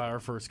we're going to buy our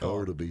first car.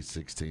 Or to be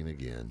 16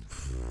 again.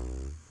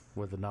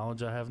 With the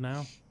knowledge I have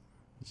now?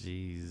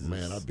 Jesus.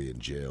 Man, I'd be in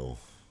jail.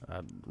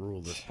 I'd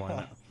rule this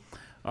planet.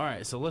 All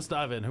right, so let's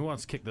dive in. Who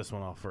wants to kick this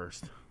one off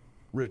first?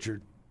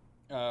 Richard.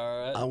 All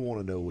right. I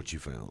want to know what you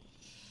found.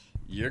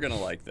 You're going to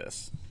like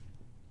this.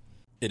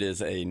 It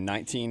is a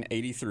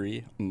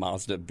 1983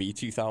 Mazda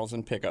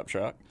B2000 pickup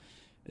truck.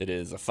 It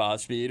is a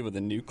 5-speed with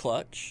a new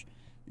clutch.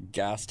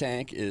 Gas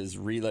tank is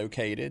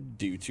relocated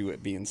due to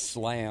it being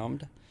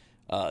slammed.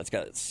 It's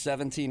got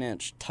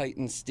 17-inch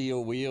Titan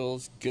steel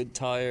wheels, good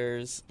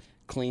tires,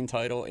 clean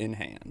title in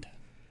hand.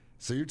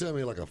 So you're telling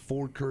me like a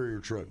Ford Courier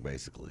truck,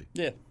 basically?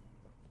 Yeah.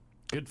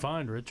 Good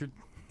find, Richard.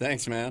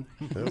 Thanks, man.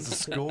 That's a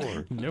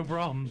score. No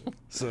problem.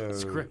 So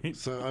It's great.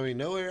 So I mean,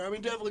 no air. I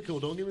mean, definitely cool.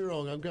 Don't get me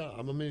wrong.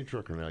 I'm a mini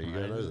trucker now. You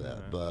gotta know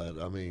that. But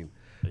I mean,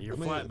 Your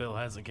flat bill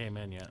hasn't came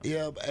in yet.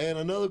 yeah. And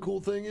another cool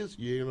thing is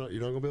you're not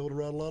gonna be able to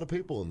ride a lot of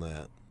people in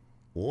that.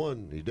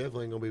 One, you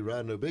definitely ain't gonna be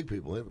riding no big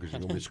people in it because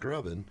you're gonna be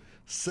scrubbing.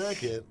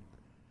 Second,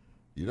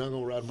 you're not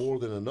gonna ride more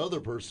than another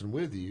person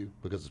with you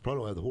because it's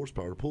probably don't have the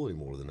horsepower to pull any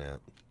more than that.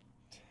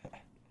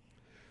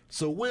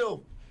 So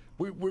Will.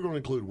 We're going to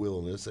include Will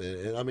in this,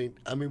 and I mean,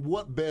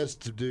 what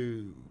best to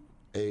do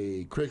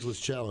a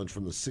Craigslist challenge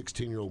from the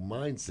 16-year-old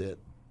mindset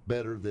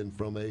better than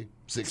from a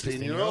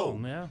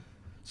 16-year-old? Yeah.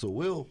 So,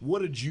 Will,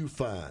 what did you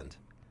find?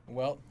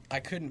 Well, I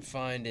couldn't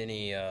find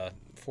any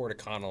Ford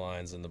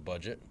Econolines in the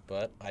budget,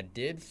 but I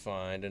did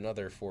find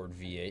another Ford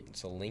V8.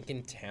 It's a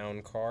Lincoln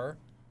Town Car.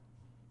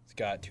 It's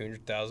got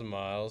 200,000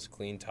 miles,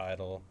 clean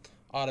title,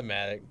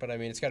 automatic, but I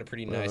mean, it's got a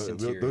pretty nice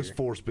interior. Those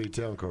 4-speed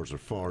town cars are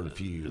far and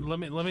few.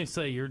 Let me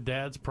say, your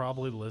dad's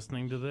probably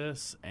listening to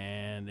this,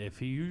 and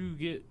if you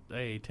get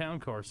a town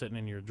car sitting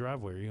in your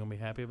driveway, are you gonna be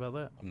happy about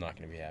that? I'm not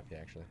going to be happy,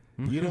 actually.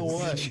 You know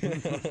what?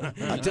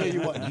 I tell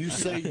you what. You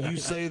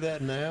say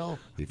that now.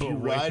 If you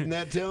ride in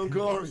that town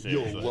car,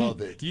 you'll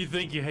love it. You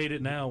think you hate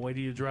it now? Wait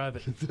till you drive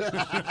it.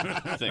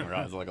 Thing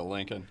rides like a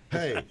Lincoln.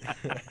 Hey,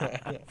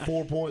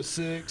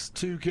 4.6,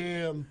 2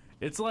 cam.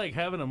 It's like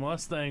having a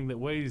Mustang that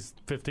weighs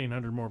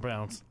 1,500 more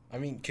pounds. I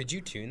mean, could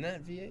you tune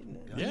that V8?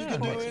 You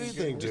can do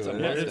anything to it.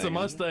 Yeah, it's a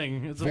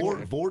Mustang. It's a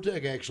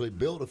Vortec actually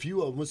built a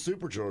few of them with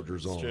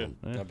superchargers on them.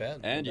 Not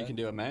bad. And you can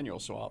do a manual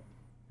swap.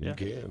 You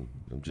can.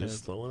 I'm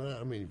just throwing it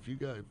out. I mean,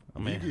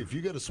 if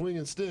you got a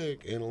swinging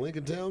stick in a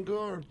Lincoln Town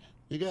car,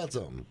 you got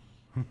something.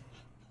 I'm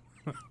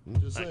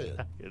just saying.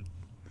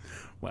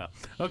 Wow.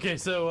 Okay,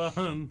 so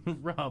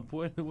Rob,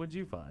 what'd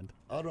you find?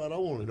 All right, I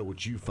want to know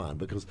what you find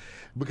because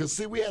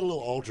see, we had a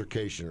little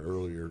altercation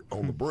earlier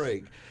on the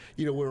break.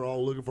 You know, we were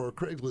all looking for a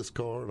Craigslist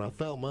car, and I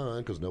found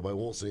mine because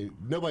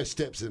nobody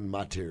steps in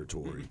my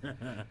territory.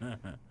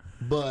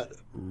 But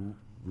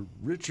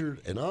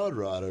Richard and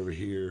Oddrod over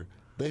here,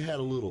 they had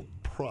a little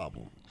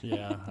problem.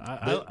 Yeah,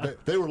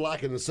 they were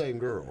liking the same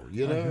girl,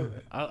 you know,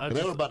 and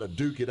they were about to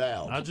duke it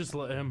out. I just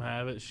let him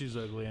have it. She's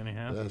ugly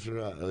anyhow. That's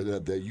right.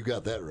 You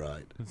got that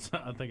right.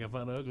 I think I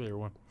found an uglier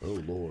one.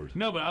 Oh Lord.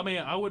 No, but I mean,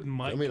 I wouldn't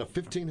mind. I mean, a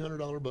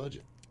 $1,500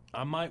 budget.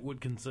 I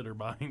would consider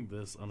buying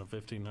this on a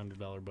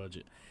 $1,500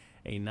 budget.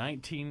 A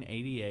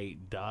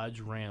 1988 Dodge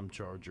Ram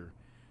Charger,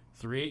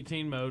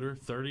 318 motor,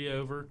 30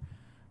 over,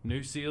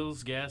 new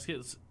seals,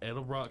 gaskets,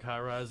 Edelbrock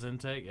high-rise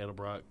intake,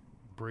 Edelbrock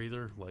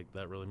breather, like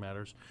that really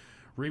matters.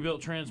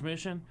 Rebuilt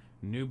transmission,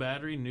 new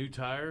battery, new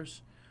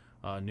tires,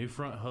 new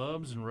front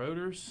hubs and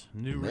rotors,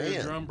 new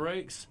rear drum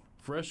brakes,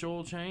 fresh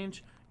oil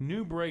change,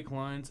 new brake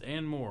lines,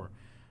 and more.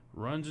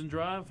 Runs and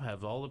drive,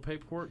 have all the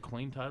paperwork,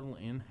 clean title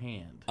in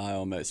hand. I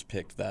almost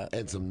picked that.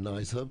 And some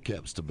nice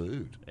hubcaps to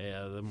boot.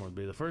 Yeah, that would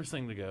be the first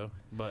thing to go.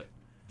 But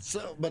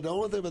the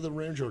only thing about the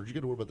Ram Charger, you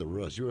got to worry about the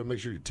rust. You want to make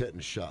sure your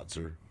tetanus shots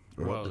are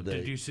up to date.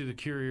 Did you see the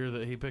Courier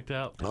that he picked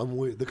out?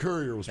 The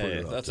Courier was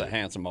pretty rough. That's a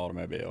handsome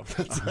automobile.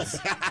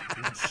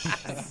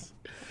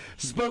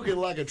 Spoken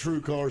like a true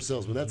car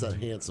salesman, that's a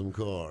handsome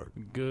car.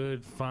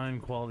 Good, fine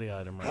quality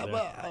item right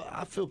there.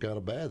 I feel kind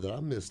of bad that I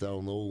missed out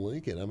on the old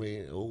Lincoln. I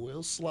mean,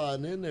 Will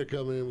sliding in there,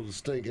 coming in with a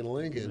stinking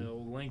Lincoln. The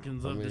old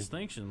Lincolns of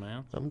distinction,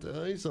 man. I'm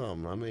telling you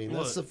something. I mean,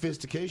 Look, that's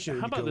sophistication.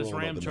 How about this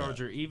Ram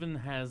Charger even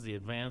has the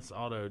advanced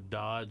auto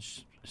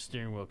Dodge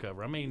steering wheel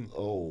cover? I mean,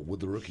 with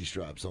the rookie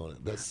stripes on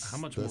it. That's how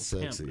much that's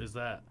more sexy. pimp is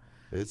that?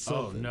 It's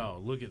something. Oh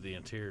no! Look at the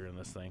interior in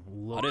this thing.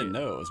 I didn't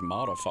know it was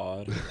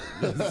modified.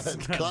 It's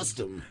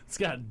custom. It's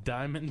got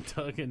diamond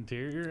tuck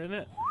interior in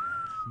it.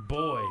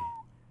 Boy,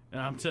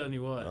 and I'm telling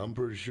you what. I'm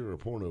pretty sure a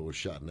porno was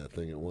shot in that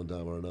thing at one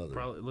time or another.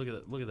 Probably look at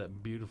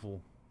that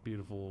beautiful,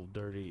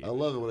 dirty. I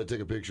love it when I take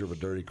a picture of a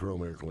dirty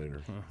chrome air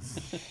cleaner. It's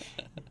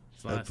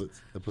nice.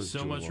 That puts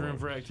so much room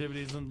for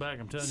activities in the back.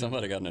 I'm telling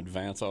Somebody got an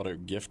Advance Auto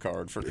gift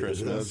card for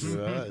Christmas. That's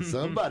right.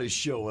 Somebody's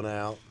showing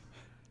out.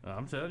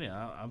 I'm telling you,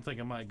 I think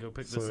I might go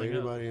pick this So thing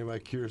up.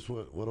 anybody curious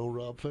what old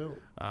Rob felt?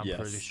 I'm Yes.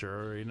 pretty sure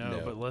I already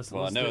know, but let's.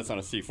 Well, I know it's on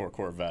a C4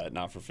 Corvette,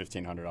 not for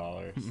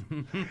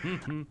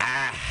 $1,500.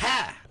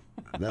 Aha!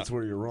 That's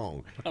where you're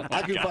wrong.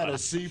 I could find a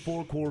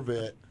C4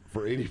 Corvette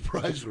for any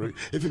price.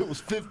 If it was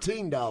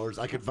 $15,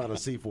 I could find a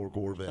C4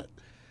 Corvette.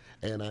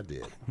 And I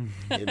did.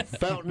 In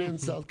Fountain Inn,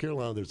 South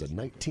Carolina, there's a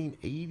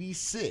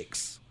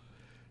 1986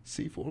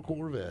 C4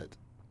 Corvette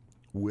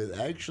with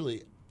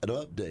actually an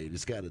update.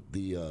 It's got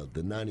the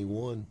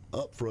 91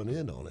 up front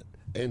end on it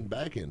and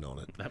back end on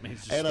it. That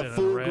means and a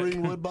full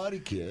Greenwood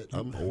body kit.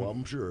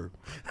 I'm sure.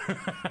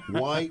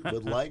 White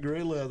with light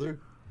gray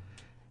leather.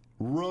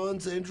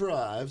 Runs and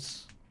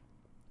drives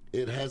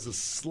It has a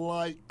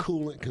slight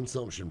coolant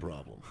consumption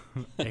problem.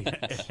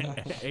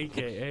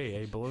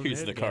 AKA a balloon Who's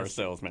head the car gasket.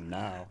 salesman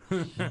now?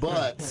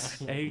 But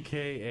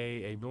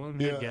AKA a balloon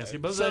head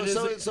gasket. But so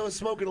it's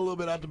smoking a little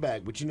bit out the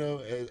back. But,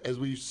 as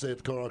we used to say at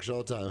the car auction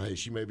all the time, hey,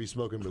 she may be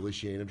smoking, but at least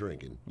she ain't a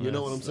drinking. You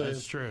know what I'm saying?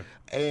 That's true.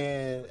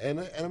 And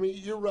I mean,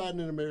 you're riding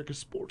in America's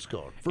sports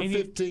car for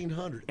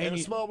 $1,500. And a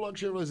small block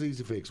Chevrolet is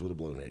easy fix with a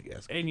balloon head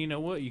gasket. And you know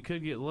what? You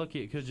could get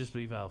lucky. It could just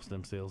be valve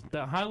stem seals.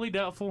 Highly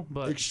doubtful,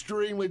 but...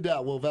 Extremely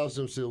doubtful. Well, valve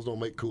stem seals don't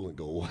make coolant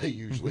go away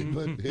usually,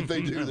 but if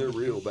they do, they're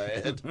real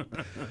bad.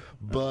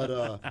 But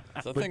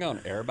is that thing on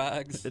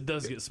airbags? It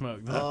does get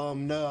smoked.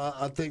 No,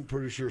 I think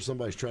pretty sure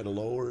somebody's trying to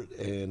lower it,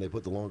 and they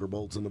put the longer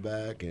bolts in the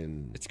back,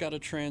 and It's got a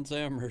Trans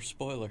Am rear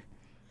spoiler.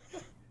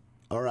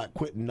 all right,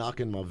 quit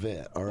knocking my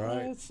vet. All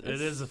right,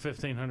 It is a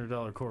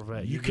 $1,500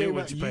 Corvette. You came get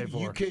what at- you pay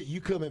for.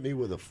 You come at me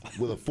with a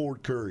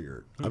Ford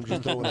Courier. I'm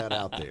just throwing that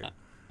out there.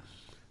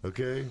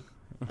 Okay,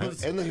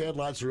 and the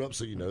headlights are up,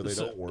 so they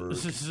don't work.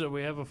 So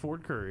we have a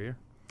Ford Courier.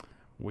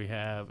 We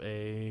have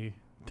a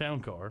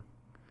town car,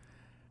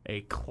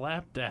 a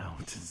clapped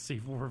out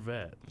C4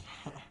 Vet,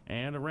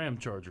 and a Ram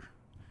Charger.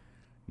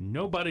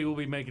 Nobody will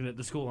be making it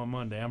to school on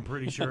Monday, I'm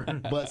pretty sure.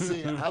 But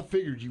see, I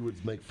figured you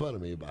would make fun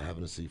of me about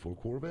having a C4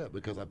 Corvette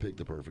because I picked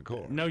the perfect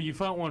car. No, you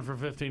found one for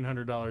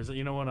 $1,500.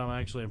 You know what? I'm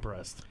actually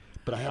impressed.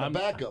 But I had a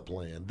backup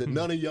plan that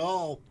none of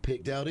y'all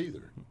picked out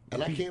either.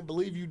 And I can't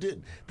believe you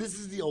didn't. This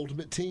is the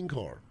ultimate teen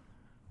car.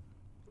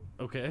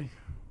 Okay.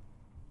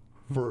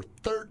 For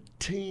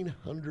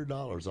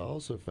 $1,300, I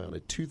also found a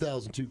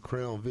 2002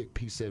 Crown Vic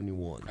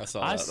P71. I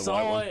saw I that.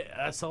 saw it.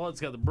 I saw it's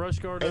got the brush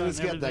guard on And it it's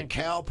and got the everything.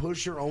 cow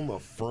pusher on the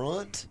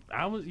front.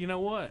 You know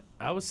what?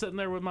 I was sitting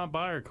there with my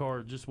buyer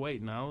card just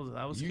waiting. I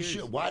was You curious.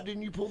 should. Why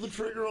didn't you pull the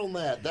trigger on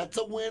that? That's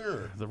a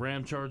winner. The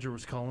Ram Charger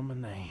was calling my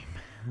name.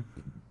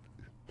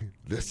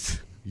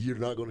 You're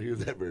not going to hear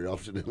that very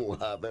often in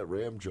live. That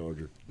Ram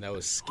Charger. That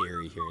was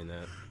scary hearing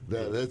that.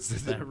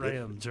 That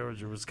Ram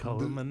Charger was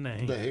calling my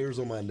name. The hairs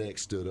on my neck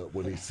stood up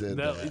when he said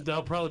that.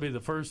 That'll probably be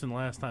the first and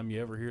last time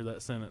you ever hear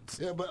that sentence.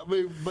 Yeah, but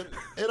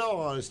in all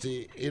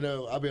honesty,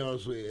 I'll be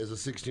honest with you. As a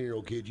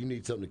 16-year-old kid, you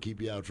need something to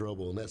keep you out of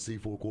trouble, and that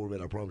C4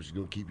 Corvette, I promise, is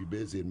going to keep you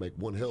busy and make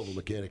one hell of a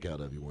mechanic out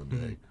of you one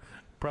day.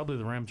 Probably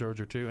the Ram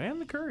Charger too, and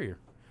the Courier.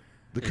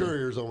 The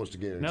Courier is almost a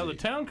guarantee. Now the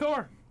town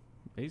car,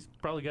 he's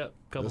probably got a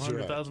couple That's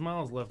 100,000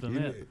 miles left in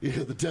it.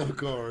 Yeah, the town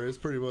car is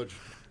pretty much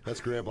that's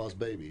Grandpa's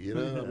baby.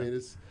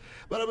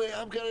 But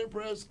I'm kind of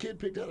impressed. Kid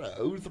picked out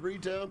a 03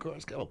 town car.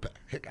 It's kind of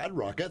heck. I'd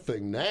rock that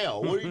thing now.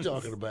 What are you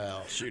talking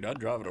about? Shoot, I'd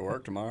drive it to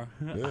work tomorrow.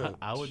 Yeah.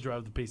 I would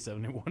drive the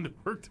P71 to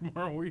work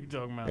tomorrow. What are you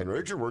talking about? And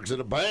Richard works at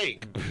a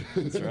bank.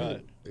 That's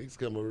right. He's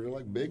come over here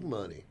like big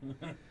money.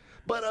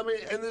 But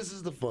and this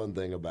is the fun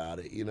thing about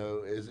it,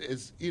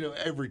 is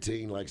every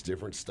teen likes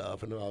different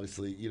stuff, and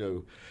obviously,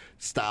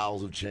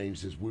 styles have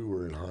changed since we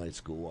were in high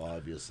school.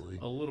 Obviously,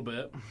 A little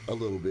bit.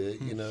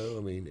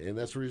 and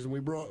that's the reason we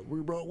brought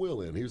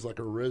Will in. He was like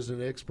a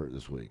resident expert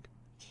this week.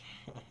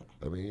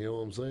 You know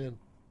what I'm saying?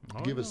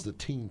 Give us the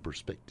teen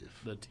perspective.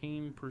 The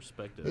teen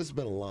perspective. This has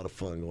been a lot of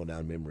fun going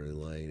down memory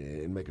lane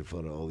and making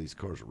fun of all these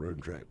cars that Road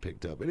and Track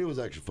picked up, and it was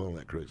actually fun on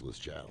that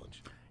Craigslist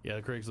challenge. Yeah,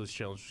 the Craigslist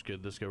challenge was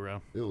good this go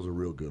round. It was a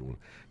real good one.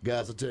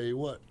 Guys, I'll tell you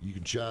what, you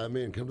can chime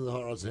in. Come to the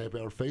Hot Rods and Happy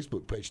Hour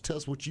Facebook page. Tell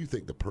us what you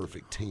think the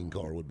perfect teen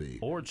car would be.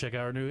 Or check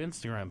out our new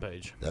Instagram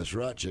page. That's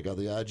right. Check out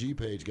the IG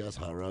page, guys.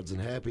 Hot Rods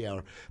and Happy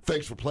Hour.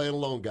 Thanks for playing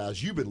along,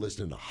 guys. You've been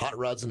listening to Hot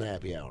Rods and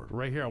Happy Hour.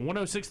 Right here on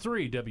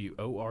 106.3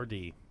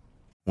 WORD.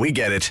 We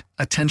get it.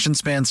 Attention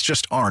spans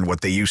just aren't what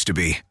they used to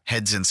be.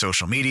 Heads in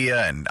social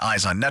media and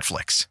eyes on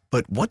Netflix.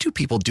 But what do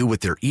people do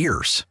with their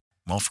ears?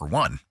 Well, for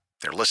one,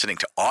 they're listening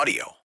to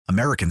audio.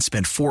 Americans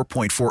spend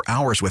 4.4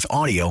 hours with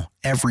audio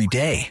every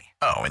day.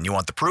 Oh, and you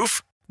want the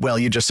proof? Well,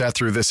 you just sat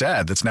through this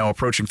ad that's now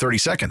approaching 30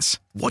 seconds.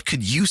 What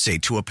could you say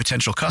to a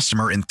potential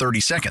customer in 30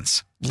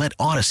 seconds? Let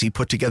Odyssey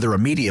put together a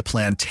media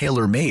plan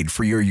tailor-made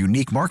for your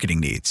unique marketing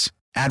needs.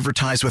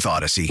 Advertise with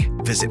Odyssey.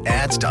 Visit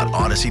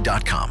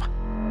ads.odyssey.com.